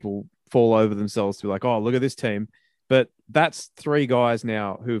signings and people fall over themselves to be like, oh, look at this team. But that's 3 guys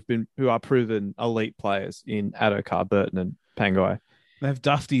now who are proven elite players in Adokar, Burton, and Pangai. They have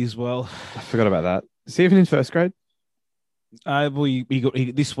Dufty as well. I forgot about that. Is he even in first grade?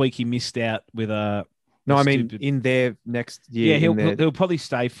 This week he missed out with a. No, I mean in their next year. Yeah, he'll probably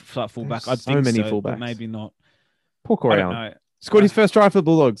stay fullback. I think many so, fullbacks. but maybe not. Poor Corey Allen. Scored his first try for the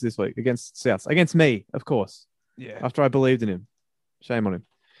Bulldogs this week against Souths. Against me, of course. Yeah. After I believed in him. Shame on him.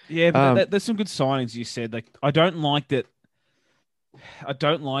 Yeah, but there's some good signings you said. Like, I don't like that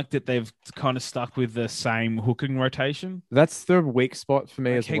they've kind of stuck with the same hooking rotation. That's the weak spot for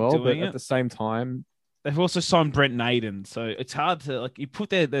me as well. But at the same time, they've also signed Brent Naden, so it's hard to, like, you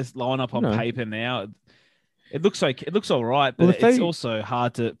put this lineup on paper now. It looks all right, but it's also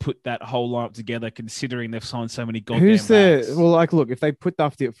hard to put that whole lineup together considering they've signed so many goddamn backs. Look, if they put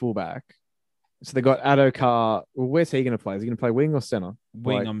Dufty at fullback, so they got Adokar. Well, where's he going to play? Is he going to play wing or center?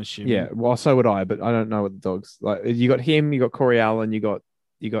 Wing, I'm assuming. Yeah, well, so would I, but I don't know what the Dogs like. You got him, you got Corey Allen, you got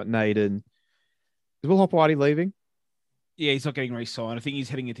Naden. Is Will Hopewadi leaving? Yeah, he's not getting re-signed. I think he's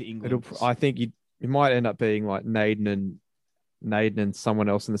heading into England. I think it might end up being like Naden and someone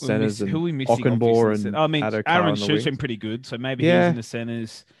else in the centers. Who are we missing? Ockenbaugh and Adokar, Aaron Schu's been pretty good, so maybe he's in the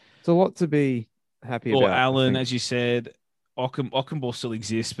centers. It's a lot to be happy about. Or Allen, as you said. Ockenbaugh still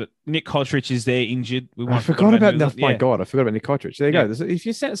exists, but Nick Cottridge is there injured. I forgot about Nick. My God, I forgot about Nick Cottridge. There you go. If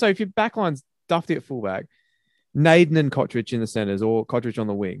your backline's Dufty at fullback, Naden and Cottridge in the centers, or Cottridge on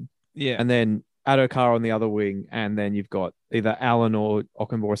the wing, and then Adokar on the other wing, and then you've got either Allen or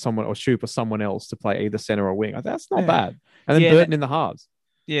Ockenbaugh or someone or Shoop or someone else to play either center or wing. That's not bad. And then Burton in the halves.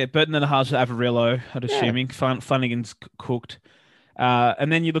 Yeah, Burton in the halves with Avarillo, I'm assuming. Flanagan's cooked.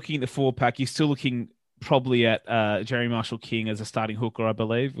 And then you're looking at the 4-pack. You're still looking probably at Jerry Marshall King as a starting hooker, I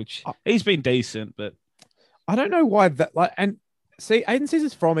believe, which he's been decent, but I don't know why that. And see, Aiden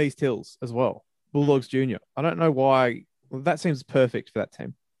Caesar's from East Hills as well, Bulldogs Junior. I don't know why. Well, that seems perfect for that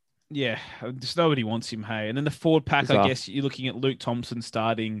team. Yeah, just nobody wants him. Hey, and then the forward pack, I guess you're looking at Luke Thompson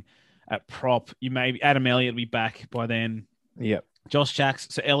starting at prop. You maybe Adam Elliott will be back by then. Yep. Josh Jackson,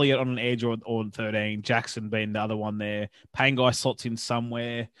 so Elliott on an edge or 13, Jackson being the other one there. Pangai slots in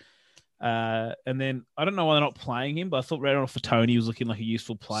somewhere. And then I don't know why they're not playing him, but I thought Redon for Tony was looking like a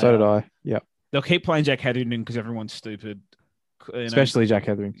useful player. So did I. Yep. They'll keep playing Jack Hetherington because everyone's stupid. Especially Jack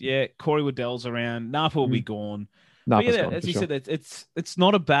Hetherington. Yeah, Corey Waddell's around. Napa will be gone. Napa's gone, as you said, it's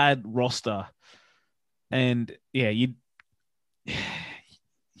not a bad roster. And yeah, you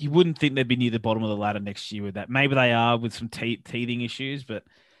wouldn't think they'd be near the bottom of the ladder next year with that. Maybe they are with some teething issues, but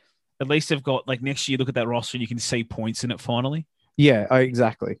at least they've got, like, next year, look at that roster and you can see points in it finally. Yeah,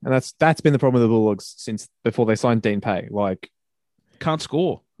 exactly. And that's been the problem with the Bulldogs since before they signed Dean Pay. Like, can't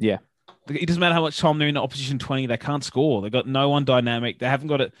score. Yeah. It doesn't matter how much time they're in the opposition 20, they can't score. They've got no one dynamic. They haven't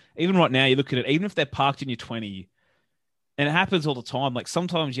got it. Even right now, you look at it, even if they're parked in your 20, and it happens all the time. Like,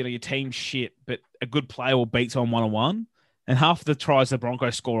 sometimes, your team's shit, but a good player will beat someone one-on-one. And half of the tries the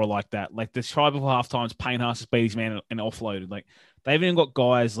Broncos score are like that. Like, the try before halftime, Payne Haas has beat his man and offloaded. Like, they've even got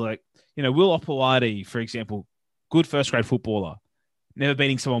guys like, Will Opawati, for example, good first-grade footballer, never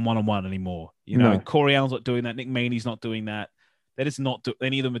beating someone one-on-one anymore. Corey Allen's not doing that. Nick Meaney's not doing that. They're just not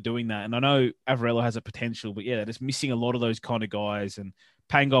any of them are doing that. And I know Avarello has a potential, but yeah, they're just missing a lot of those kind of guys. And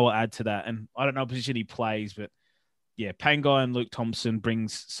Pangai will add to that. And I don't know what position he plays, but yeah, Pangai and Luke Thompson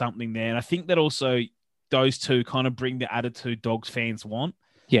brings something there. And I think that also those two kind of bring the attitude Dogs fans want.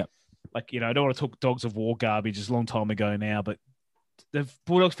 Yeah. like, I don't want to talk dogs of war garbage. It's a long time ago now, but the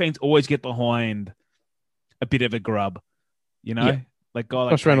Bulldogs fans always get behind a bit of a grub, Yeah. like guy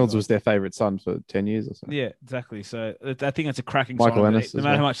like Josh Reynolds Taylor. was their favourite son for 10 years or so. Yeah, exactly. So I think that's a cracking Michael sign. Ennis No as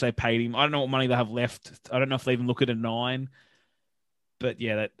matter well. how much they paid him, I don't know what money they have left. I don't know if they even look at a 9. But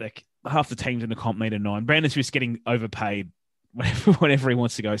yeah, that like half the teams in the comp need a 9. Brandon Smith's getting overpaid whenever he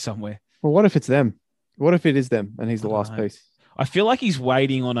wants to go somewhere. Well, what if it's them? What if it is them and he's the I don't last know. piece? I feel like he's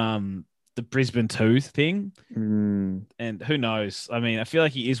waiting on the Brisbane 2 thing. Mm, And who knows? I mean, I feel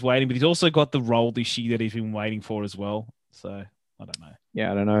like he is waiting, but he's also got the role this year that he's been waiting for as well. So I don't know.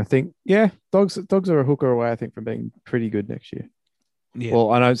 yeah, I don't know. I think, dogs are a hooker away, I think, from being pretty good next year. Yeah.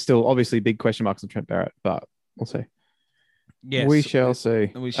 Well, I know it's still obviously big question marks on Trent Barrett, but we'll see. Yes, We shall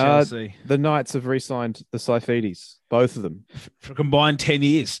see. We shall see. The Knights have re-signed the Saifidis, both of them. For a combined 10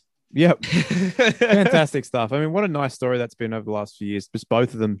 years. Yep. Fantastic stuff. I mean, what a nice story that's been over the last few years. Just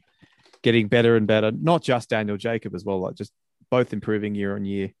both of them getting better and better. Not just Daniel Jacob as well, like just both improving year on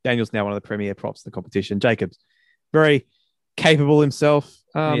year. Daniel's now one of the premier props in the competition. Jacob's very capable himself.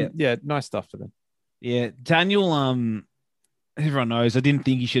 Yeah, nice stuff for them. Yeah, Daniel, everyone knows I didn't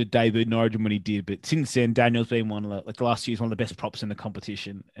think he should have debuted in Origin when he did, but since then, Daniel's been one of the last year's one of the best props in the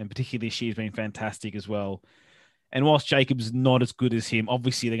competition, and particularly this year's been fantastic as well. And whilst Jacob's not as good as him,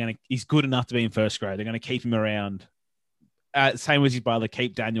 obviously he's good enough to be in first grade. They're going to keep him around. Same as his brother,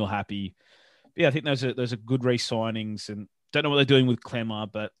 keep Daniel happy. But yeah, I think those are good re-signings, and don't know what they're doing with Clemmer,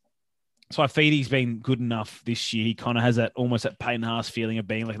 but Saifidi's been good enough this year. He kind of has almost that Payne Haas feeling of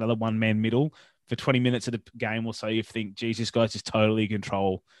being like another one-man middle for 20 minutes of the game or so. You think, geez, this guy's just totally in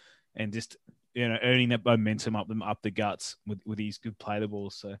control and just earning that momentum up the guts with his good play the ball.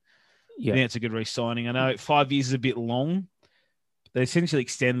 So yeah, it's a good re-signing. I know 5 years is a bit long. They essentially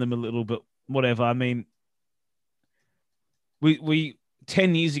extend them a little bit. Whatever. I mean, we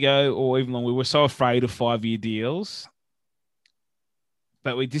 10 years ago or even longer, we were so afraid of 5-year deals.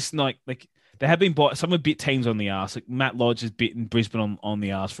 But we just like they have been bought. Some have bit teams on the arse. Like Matt Lodge has bitten Brisbane on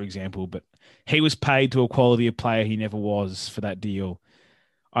the arse, for example. But he was paid to a quality of player he never was for that deal.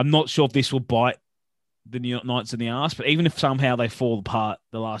 I'm not sure if this will bite the New York Knights in the arse, but even if somehow they fall apart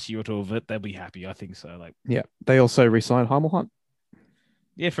the last year or two of it, they'll be happy. I think so. Yeah, they also re-signed Heimel Hunt.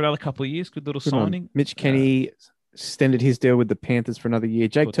 Yeah, for another couple of years. Good little Good signing. one. Mitch Kenny extended his deal with the Panthers for another year.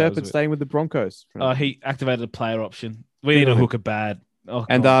 Jake Turpin staying with the Broncos. He activated a player option. We need a hooker bad. Oh,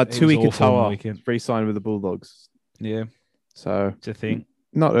 and God, Tui he was awful on the Katoa weekend. re-signed with the Bulldogs. Yeah, So it's a thing.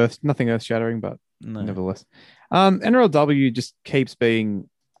 nothing earth-shattering, but No. nevertheless. NRLW just keeps being...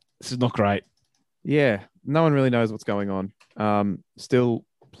 This is not great. Yeah, no one really knows what's going on. Still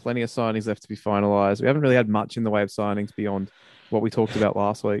plenty of signings left to be finalised. We haven't really had much in the way of signings beyond what we talked about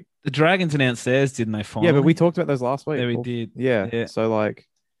last week. The Dragons announced theirs, didn't they? Finally, Yeah, but we talked about those last week. Yeah, we did. Yeah. Yeah. So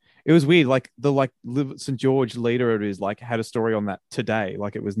it was weird. The St. George leader it is had a story on that today.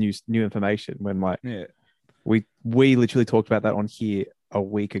 Like it was new information when yeah. we literally talked about that on here a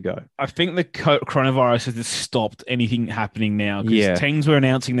week ago. I think the coronavirus has just stopped anything happening now because teams were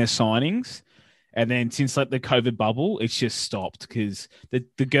announcing their signings, and then since the COVID bubble, it's just stopped because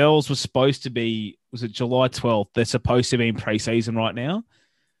the girls were supposed to be, was it July 12th? They're supposed to be in preseason right now.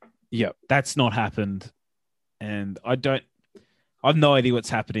 Yep. That's not happened, and I've no idea what's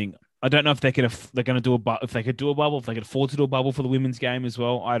happening. I don't know if they're going to do if they could do a bubble, if they could afford to do a bubble for the women's game as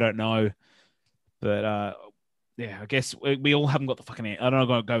well. I don't know, but yeah, I guess we all haven't got the fucking. I don't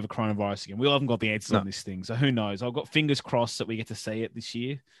know, go over coronavirus again. We all haven't got the answers on this thing, so who knows? I've got fingers crossed that we get to see it this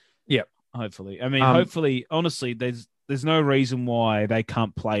year. Yep. Hopefully. I mean, hopefully. Honestly, there's no reason why they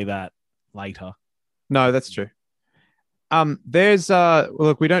can't play that later. No, that's true. There's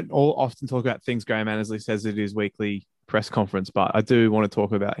look, we don't all often talk about things Graham Annesley says at his weekly press conference, but I do want to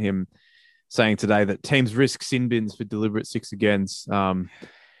talk about him saying today that teams risk sin bins for deliberate six agains.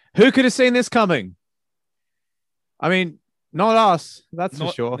 Who could have seen this coming? I mean, not us, that's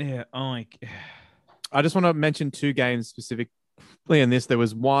for sure. Yeah. I just want to mention two games specifically in this. There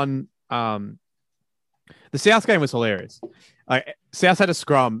was one, the South game was hilarious. South had a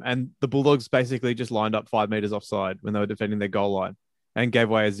scrum and the Bulldogs basically just lined up 5 meters offside when they were defending their goal line and gave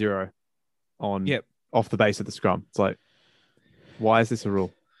away a 0 off the base of the scrum. It's like, why is this a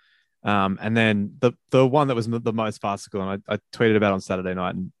rule? And then the one that was the most farcical, and I tweeted about on Saturday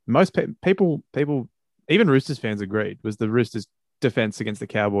night, and most people, even Roosters fans agreed, was the Roosters' defense against the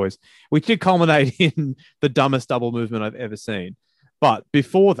Cowboys, which did culminate in the dumbest double movement I've ever seen. But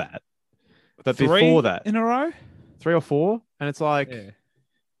before that, in a row, 3 or 4, and it's like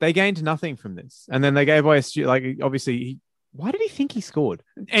they gained nothing from this, and then they gave away obviously. Why did he think he scored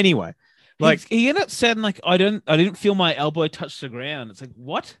anyway? He ended up saying I didn't feel my elbow touch the ground. It's like,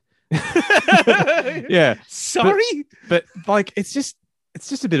 what? Yeah. Sorry. But like, it's just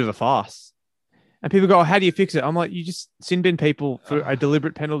a bit of a farce. And people go, oh, how do you fix it? I'm like, you just sin bin people for a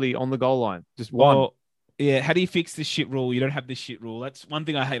deliberate penalty on the goal line. Just one. Well, yeah, how do you fix this shit rule? You don't have this shit rule. That's one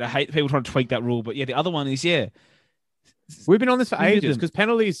thing I hate. I hate people trying to tweak that rule. But yeah, the other one is, We've been on this for Sin bin ages them. because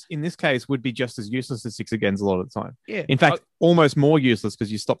penalties in this case would be just as useless as 6 against a lot of the time. Yeah. In fact, almost more useless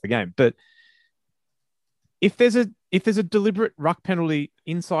because you stop the game. But if there's a deliberate ruck penalty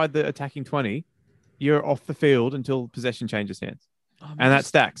inside the attacking 20, you're off the field until possession changes hands. And that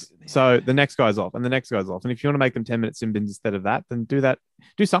stacks. So the next guy's off and the next guy's off. And if you want to make them 10 minute sin bins instead of that, then do that.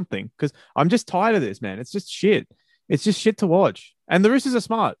 Do something. Because I'm just tired of this, man. It's just shit. It's just shit to watch. And the Roosters are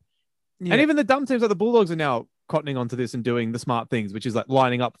smart. Yeah. And even the dumb teams like the Bulldogs are now cottoning onto this and doing the smart things, which is like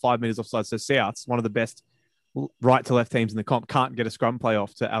lining up 5 meters offside. So Souths, one of the best right to left teams in the comp, can't get a scrum play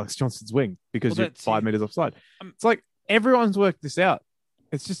off to Alex Johnson's wing because you're 5 meters offside. It's like everyone's worked this out.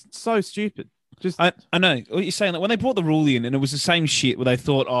 It's just so stupid. I know what you're saying. Like when they brought the rule in, and it was the same shit where they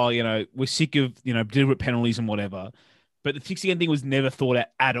thought, oh, we're sick of deliberate penalties and whatever. But the 6 again thing was never thought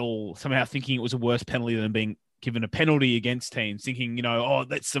at all. Somehow thinking it was a worse penalty than being given a penalty against teams. Thinking, oh,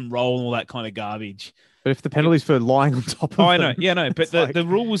 that's some roll and all that kind of garbage. But if the penalty's for lying on top of I them, know, yeah, no. But the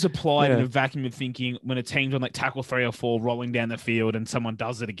rule was applied in Yeah. a vacuum of thinking when a team's on like tackle 3 or 4 rolling down the field and someone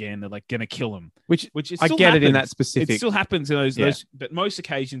does it again, they're like gonna kill them. which Which I still get it in happens. that specific. It still happens in those, Yeah. but most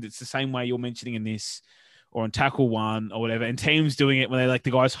occasions it's the same way you're mentioning in this, or on tackle 1 or whatever. And teams doing it when they like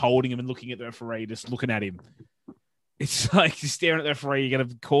the guy's holding him and looking at the referee, just looking at him. It's like just staring at the referee. You're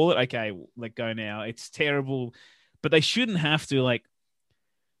gonna call it, okay, let go now. It's terrible, but they shouldn't have to. Like,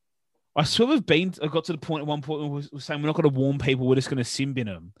 I got to the point at one point where we were saying we're not going to warn people. We're just going to sin bin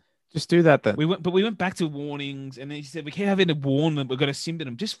them. Just do that then. We went back to warnings, and then he said we keep having to warn them. We're going to sin bin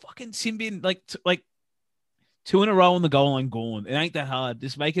them. Just fucking sin bin like 2 in a row on the goal line gone. It ain't that hard.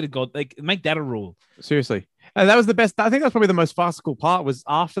 Just make it make that a rule. Seriously. And that was the best. I think that's probably the most farcical part was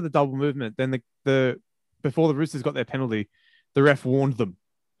after the double movement. Then the before the Roosters got their penalty, the ref warned them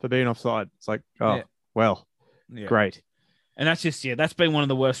for being offside. It's like, well, Yeah. great. And that's just, that's been one of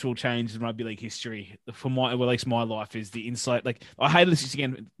the worst rule changes in rugby league history for at least my life is the inside. Like, I hated this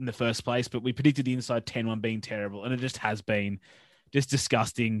again in the first place, but we predicted the inside 10-1 being terrible, and it just has been just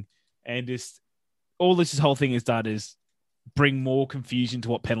disgusting. And just all this whole thing has done is bring more confusion to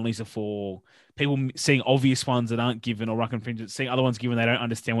what penalties are for. People seeing obvious ones that aren't given or ruck infringements, seeing other ones given, they don't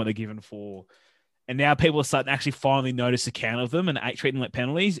understand what they're given for. And now people are starting to actually finally notice the count of them and treat them like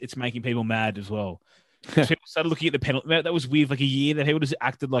penalties. It's making people mad as well. People started looking at the penalty. That was weird. Like a year that people just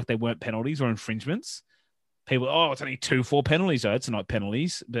acted like they weren't penalties or infringements. People, it's only 2-4 penalties. It's not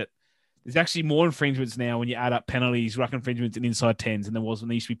penalties. But there's actually more infringements now when you add up penalties, ruck infringements, and inside 10s than there was when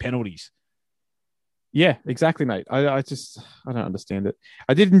there used to be penalties. Yeah, exactly, mate. I don't understand it.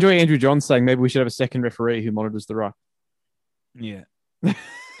 I did enjoy Andrew Johns saying maybe we should have a second referee who monitors the ruck. Yeah.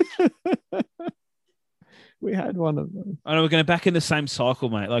 We had one of them. I know we're going back in the same cycle,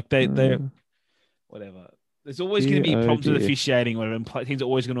 mate. Like they're whatever. There's always going to be problems with officiating, whatever, and teams are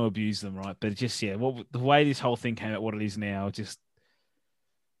always going to abuse them, right? But just the way this whole thing came out, what it is now, just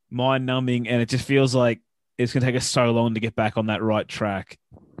mind numbing, and it just feels like it's going to take us so long to get back on that right track.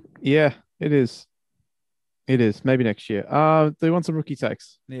 Yeah, it is. It is. Maybe next year. Do you want some rookie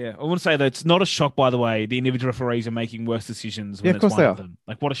takes? Yeah, I want to say that it's not a shock, by the way. The individual referees are making worse decisions when of course it's one they of them.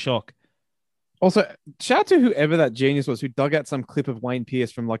 Like, what a shock. Also, shout out to whoever that genius was who dug out some clip of Wayne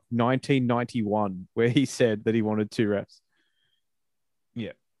Pearce from like 1991 where he said that he wanted 2 refs.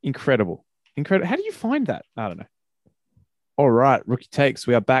 Yeah. Incredible. How do you find that? I don't know. All right, Rookie Takes.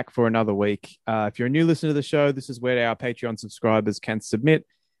 We are back for another week. If you're a new listener to the show, this is where our Patreon subscribers can submit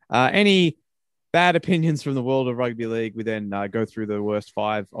any bad opinions from the world of rugby league. We then go through the worst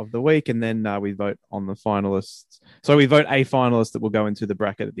 5 of the week, and then we vote on the finalists. So we vote a finalist that will go into the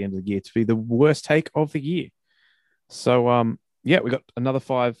bracket at the end of the year to be the worst take of the year. So, we got another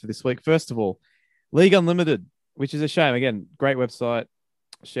 5 for this week. First of all, League Unlimited, which is a shame. Again, great website.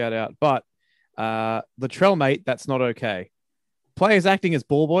 Shout out. But Latrell, mate, that's not okay. Players acting as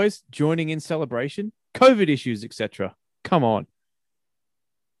ball boys, joining in celebration, COVID issues, etc. Come on.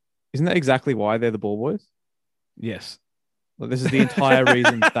 Isn't that exactly why they're the ball boys? Yes. Well, this is the entire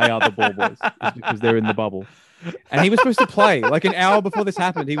reason they are the ball boys, is because they're in the bubble. And he was supposed to play like an hour before this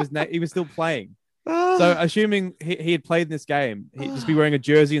happened. He was still playing. So assuming he had played in this game, he'd just be wearing a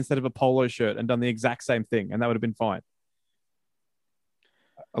jersey instead of a polo shirt and done the exact same thing, and that would have been fine.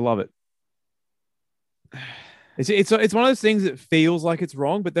 I love it. It's one of those things that feels like it's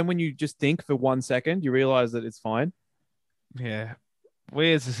wrong, but then when you just think for 1 second, you realize that it's fine. Yeah.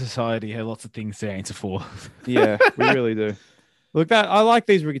 We as a society have lots of things to answer for. Yeah, we really do. Look, that I like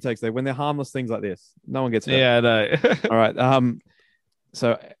these rookie takes though when they're harmless things like this. No one gets hurt. Yeah, no. All right.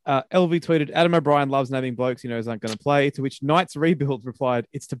 So LV tweeted, Adam O'Brien loves naming blokes he knows aren't going to play. To which Knights Rebuild replied,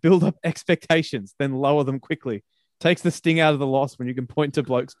 "It's to build up expectations, then lower them quickly. Takes the sting out of the loss when you can point to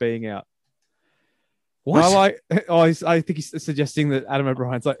blokes being out." What? I think he's suggesting that Adam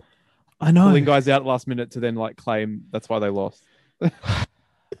O'Brien's like I know. pulling guys out last minute to then like claim that's why they lost.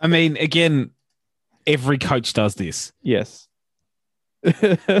 I mean, again, every coach does this. Yes.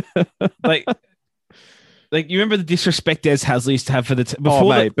 Like, you remember the disrespect Des Hasley used to have for the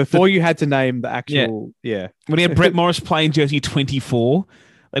before before you had to name the actual when he had Brett Morris playing jersey 24.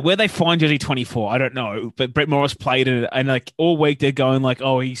 Like, where they find jersey 24, I don't know. But Brett Morris played it, and like all week they're going like,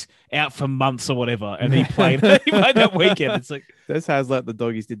 "Oh, he's out for months or whatever," and he played. He played that weekend. It's like Des Haslett, the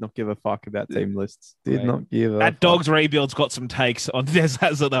doggies did not give a fuck about team lists. Did not give a that fuck. Dogs Rebuild's got some takes on Des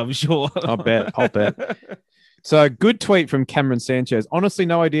Haslett, I'm sure. I'll bet. So good tweet from Cameron Sanchez. Honestly,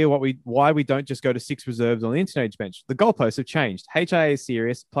 no idea why we don't just go to 6 reserves on the interchange bench. The goalposts have changed. HIA is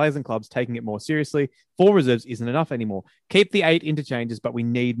serious. Players and clubs taking it more seriously. 4 reserves isn't enough anymore. Keep the 8 interchanges, but we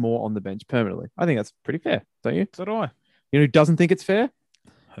need more on the bench permanently. I think that's pretty fair, don't you? So do I. You know who doesn't think it's fair?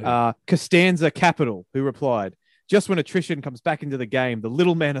 Who? Costanza Capital, who replied, "Just when attrition comes back into the game, the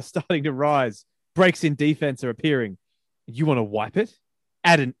little men are starting to rise. Breaks in defense are appearing. You want to wipe it?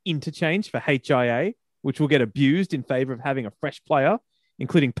 Add an interchange for HIA, which will get abused in favor of having a fresh player,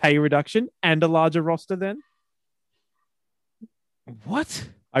 including pay reduction and a larger roster then?" What?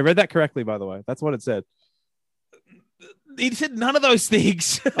 I read that correctly, by the way. That's what it said. He said none of those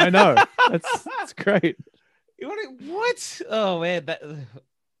things. I know. That's great. What? Oh, man. That...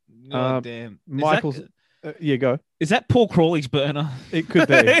 Oh, damn. Michael's... go. Is that Paul Crawley's burner? It could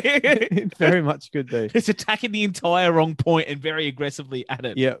be. It very much could be. It's attacking the entire wrong point and very aggressively at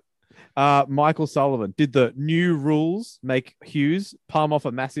it. Yeah. Michael Sullivan, did the new rules make Hughes palm off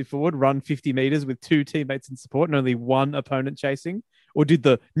a massive forward, run 50 meters with 2 teammates in support and only 1 opponent chasing? Or did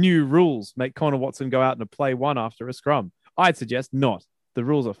the new rules make Connor Watson go out and play 1 after a scrum? I'd suggest not. The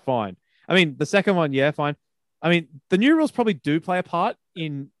rules are fine. I mean, the second one, yeah, fine. I mean, the new rules probably do play a part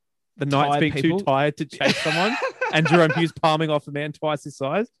in the Knights being too tired to chase someone and Jerome Hughes palming off a man twice his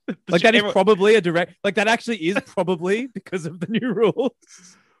size. Like, that is probably a direct... Like, that actually is probably because of the new rules.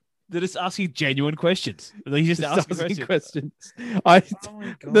 They're just asking genuine questions. He's just asking questions. Oh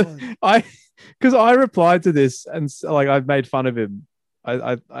my God. Because I replied to this and like I made fun of him.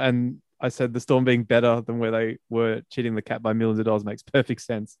 I said the Storm being better than where they were cheating the cap by millions of dollars makes perfect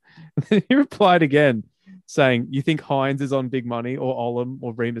sense. And then he replied again saying, "You think Hines is on big money or Olam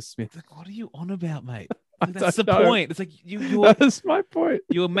or Remus Smith?" Like, what are you on about, mate? Like, that's the point. It's like that's my point.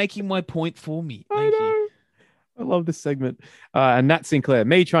 You were making my point for me. Thank you. I love this segment. And Nat Sinclair,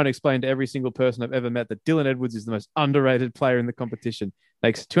 me trying to explain to every single person I've ever met that Dylan Edwards is the most underrated player in the competition.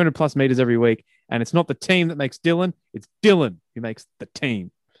 Makes 200 plus meters every week. And it's not the team that makes Dylan. It's Dylan who makes the team.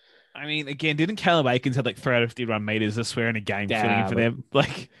 I mean, again, didn't Caleb Aikens have like 350 run meters I swear in a game filling for them?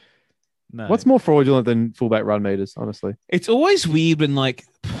 Like, no. What's more fraudulent than fullback run meters, honestly? It's always weird when like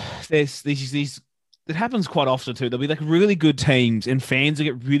there's these it happens quite often too. There'll be like really good teams and fans will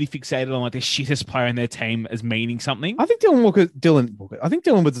get really fixated on like the shittest player in their team as meaning something. I think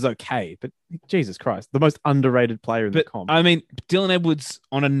Dylan Woods is okay, but Jesus Christ, the most underrated player in the comp. I mean, Dylan Edwards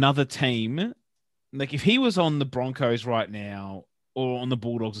on another team, like if he was on the Broncos right now or on the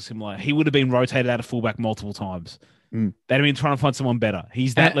Bulldogs or similar, he would have been rotated out of fullback multiple times. They'd have been trying to find someone better.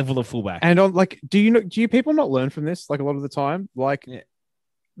 He's that level of fullback. And on like, do you people not learn from this? Like a lot of the time, like. Yeah.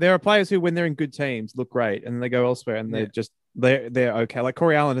 There are players who, when they're in good teams, look great, and then they go elsewhere, and they're okay. Like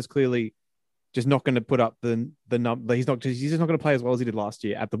Corey Allen is clearly just not going to put up the number. He's just not going to play as well as he did last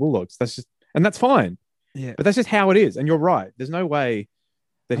year at the Bulldogs. That's fine. Yeah, but that's just how it is. And you're right. There's no way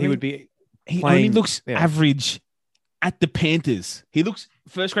that he would be. He only looks average at the Panthers. He looks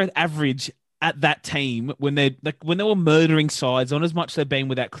first grade average at that team when they were murdering sides on as much as they've been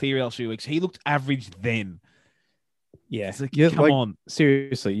with that Cleary last few weeks. He looked average then. Yeah, like, come on.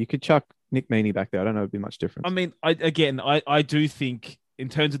 Seriously, you could chuck Nick Meaney back there. I don't know it'd be much different. I mean, I do think in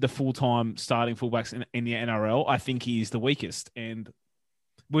terms of the full-time starting fullbacks in the NRL, I think he is the weakest. And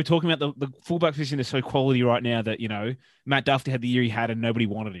we're talking about the fullback position is so quality right now that, you know, Matt Duffy had the year he had and nobody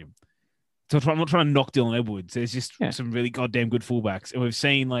wanted him. So I'm not trying to knock Dylan Edwards. There's just some really goddamn good fullbacks. And we've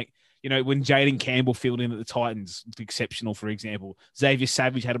seen, like, you know, when Jaden Campbell filled in at the Titans, it's exceptional, for example. Xavier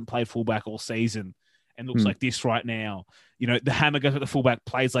Savage hadn't played fullback all season and looks like this right now. You know, the Hammer goes at the fullback,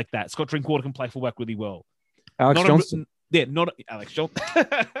 plays like that. Scott Drinkwater can play fullback really well. Alex Johnson. Not Alex Johnson.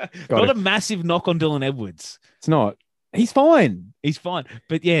 Not a massive knock on Dylan Edwards. It's not. He's fine. He's fine.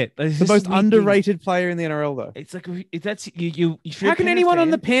 But yeah, there's The this most weird thing. underrated player in the NRL, though. It's like if that's you. If you're How a can Penrith anyone on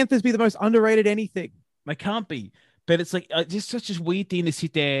fan, the Panthers be the most underrated anything? They can't be. But it's like just such a weird thing to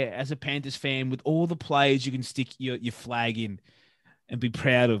sit there as a Panthers fan with all the players you can stick your flag in and be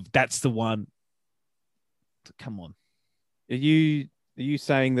proud of. That's the one. Come on. Are you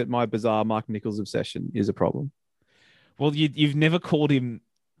saying that my bizarre Mark Nichols obsession is a problem? Well, you've never called him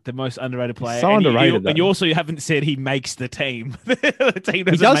the most underrated player. So and underrated, and you though. also haven't said he makes the team. The team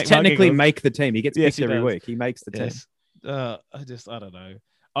He doesn't does make technically Mark Nichols. make the team. He gets Yes, picked he every does. week. He makes the team. Yes. I don't know.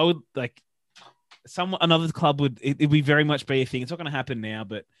 I would like another club it'd be very much be a thing. It's not going to happen now,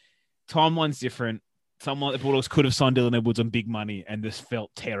 but timeline's different. Someone like the Bulldogs could have signed Dylan Edwards on big money and just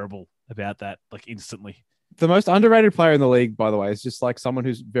felt terrible about that, like instantly. The most underrated player in the league, by the way, is just like someone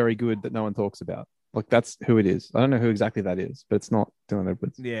who's very good that no one talks about. Like that's who it is. I don't know who exactly that is, but it's not Dylan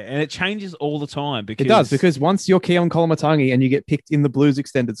Edwards. Yeah, and it changes all the time because It does, because once you're Keon Kolomatangi and you get picked in the Blues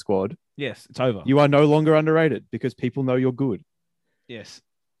extended squad, yes, it's over. you are no longer underrated because people know you're good. Yes,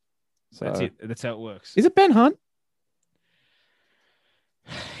 So that's it. That's how it works. Is it Ben Hunt?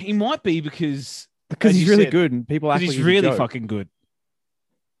 He might be because Because as he's you really said, good and people act like he's he's a really joke. fucking good.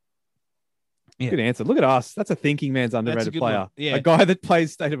 Yeah. Good answer. Look at us. That's a thinking man's That's a underrated good player. one. Yeah. A guy that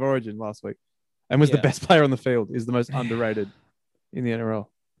plays State of Origin last week and was the Yeah. best player on the field is the most underrated in the NRL.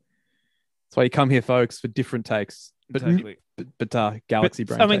 That's why you come here, folks, for different takes. But Exactly. Galaxy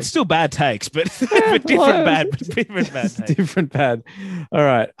But, brain. I mean, takes. still bad takes, but, Yeah, but different well, bad. But different bad it's takes. different bad. All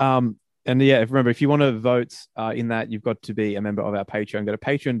right. And yeah, remember, if you want to vote in that, you've got to be a member of our Patreon. Go to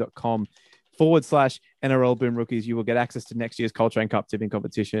patreon.com/NRL Boom Rookies. You will get access to next year's Coltrane Cup tipping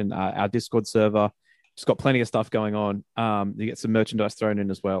competition, our Discord server. Just got plenty of stuff going on. You get some merchandise thrown in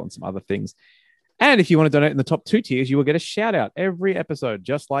as well and some other things. And if you want to donate in the top 2 tiers, you will get a shout out every episode,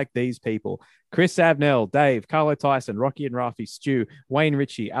 just like these people: Chris Avnell, Dave, Carlo Tyson, Rocky and Rafi, Stu, Wayne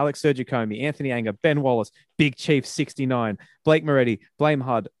Ritchie, Alex Sergicomi, Anthony Anger, Ben Wallace, Big Chief 69, Blake Moretti, Blame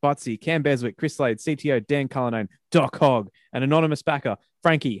Hud, Butsy, Cam Beswick, Chris Slade, CTO, Dan Cullinane, Doc Hogg, an anonymous backer,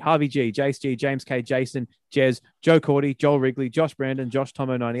 Frankie, Harvey G, Jace G, James K, Jason, Jez, Joe Cordy, Joel Wrigley, Josh Brandon, Josh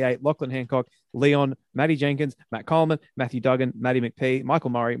Tomo 98, Lachlan Hancock, Leon, Matty Jenkins, Matt Coleman, Matthew Duggan, Matty McPhee, Michael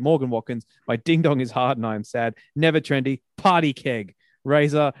Murray, Morgan Watkins, My Ding Dong is Hard and I Am Sad, Never Trendy, Party Keg,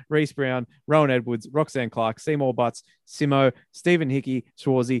 Razor, Reese Brown, Rowan Edwards, Roxanne Clark, Seymour Butts, Simo, Stephen Hickey,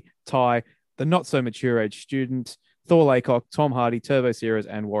 Schwarzy, Ty, the Not So Mature Age Student, Thor Laycock, Tom Hardy, Turbo Series,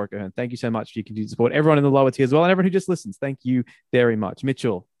 and Warwick Ahern. Thank you so much for your continued support. Everyone in the lower tier as well, and everyone who just listens, thank you very much.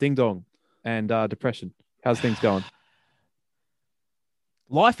 Mitchell, Ding Dong, and Depression. How's things going?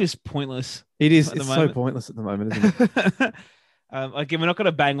 Life is pointless. It is. At the It's so moment. pointless at the moment, isn't it? Again, we're not going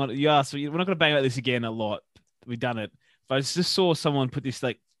to bang on it. Yeah, so we're not going to bang about this again a lot. We've done it. But I just saw someone put this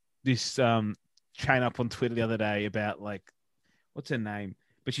chain up on Twitter the other day about like, what's her name?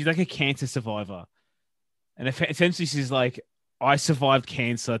 But she's like a cancer survivor. And essentially she's like, I survived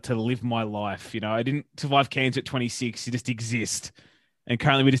cancer to live my life. You know, I didn't survive cancer at 26 to just exist. And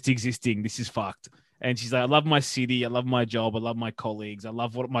currently we're just existing. This is fucked. And she's like, I love my city. I love my job. I love my colleagues. I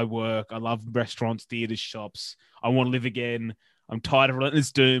love my work. I love restaurants, theaters, shops. I want to live again. I'm tired of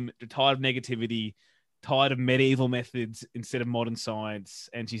relentless doom, tired of negativity, tired of medieval methods instead of modern science.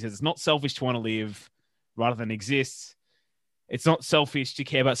 And she says, it's not selfish to want to live rather than exist. It's not selfish to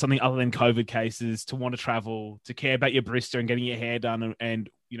care about something other than COVID cases, to want to travel, to care about your barista and getting your hair done and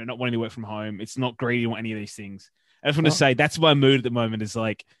you know, not wanting to work from home. It's not greedy or any of these things. I just want to say that's my mood at the moment is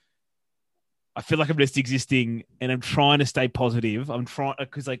like, I feel like I'm just existing and I'm trying to stay positive. I'm trying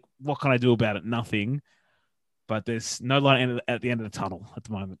because like, what can I do about it? Nothing. But there's no light at the end of the tunnel at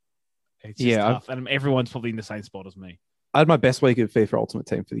the moment. It's just tough. And everyone's probably in the same spot as me. I had my best week of FIFA Ultimate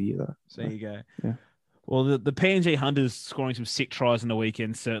Team for the year, though. So there you go. Yeah. Well, the PNG Hunters scoring some sick tries on the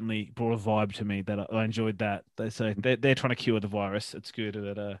weekend certainly brought a vibe to me that I enjoyed that. So they're trying to cure the virus. It's good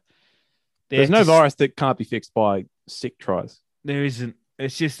that there's no virus that can't be fixed by sick tries. There isn't.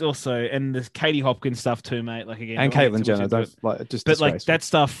 It's just also, and there's Katie Hopkins stuff too, mate. Like again, and Caitlin Jenner. But like that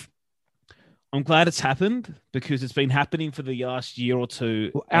stuff. I'm glad it's happened because it's been happening for the last year or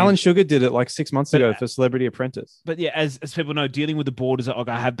two. Well, Alan Sugar did it like 6 months ago for Celebrity Apprentice. But yeah, as people know, dealing with the borders, like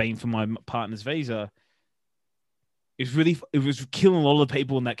I have been for my partner's visa, it was killing a lot of the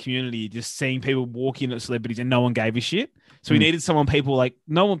people in that community. Just seeing people walk in at celebrities and no one gave a shit. So we needed people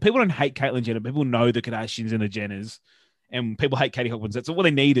don't hate Caitlyn Jenner. People know the Kardashians and the Jenners, and people hate Katie Hopkins. That's what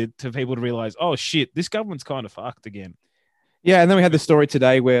they needed to people to realize, oh shit, this government's kind of fucked again. Yeah, and then we had the story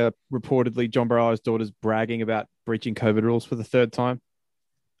today where reportedly John Barrow's daughter's bragging about breaching COVID rules for the third time.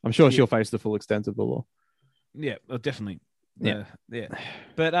 I'm sure she'll face the full extent of the law. Yeah, definitely. Yeah.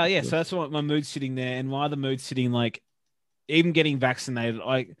 But so that's what my mood's sitting there, and my other mood's sitting like even getting vaccinated,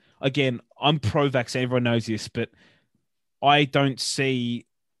 I'm pro-vaccine. Everyone knows this, but I don't see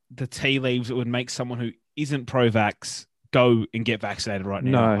the tea leaves that would make someone who isn't pro-vax go and get vaccinated right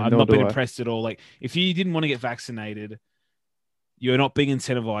now. No, I've nor not been do I. impressed at all. Like, if you didn't want to get vaccinated, you're not being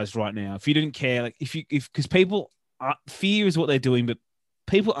incentivized right now. If you didn't care, like because people fear is what they're doing, but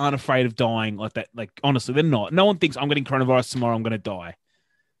people aren't afraid of dying like that. Like, honestly, they're not. No one thinks I'm getting coronavirus tomorrow, I'm going to die.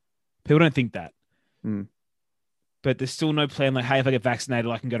 People don't think that. Hmm. But there's still no plan. Like, hey, if I get vaccinated,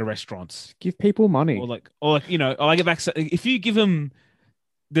 I can go to restaurants. Give people money. Or I get vaccinated. If you give them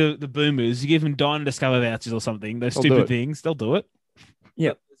the boomers, you give them Dine and Discover vouchers or something, those They'll do stupid it. things, they'll do it.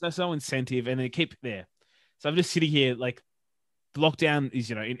 Yep. But there's no incentive, and they keep it there. So I'm just sitting here, like, the lockdown is,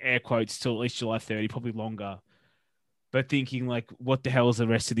 in air quotes, till at least July 30, probably longer. But thinking, like, what the hell is the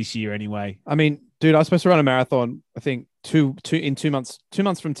rest of this year anyway? I mean, dude, I was supposed to run a marathon, I think, two months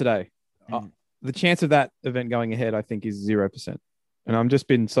from today. The chance of that event going ahead, I think, is 0%. And I'm just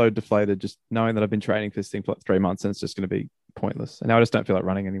been so deflated just knowing that I've been training for this thing for like 3 months and it's just going to be pointless. And now I just don't feel like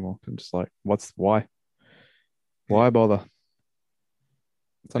running anymore. I'm just like, why? Why bother?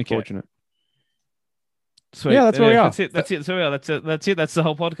 It's Okay. unfortunate. Sweet. Yeah, that's where we are. That's it. So yeah, that's it. That's the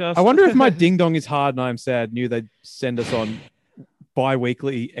whole podcast. I wonder if my ding dong is hard and I'm sad knew they'd send us on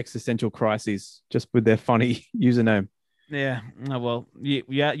bi-weekly existential crises just with their funny username. Yeah. Oh, well,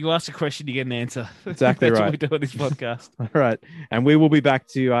 you ask a question, you get an answer. Exactly That's right. what we do on this podcast. All right. And we will be back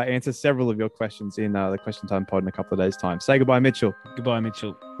to answer several of your questions in the Question Time pod in a couple of days' time. Say goodbye, Mitchell. Goodbye,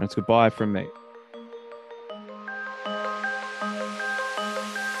 Mitchell. And it's goodbye from me.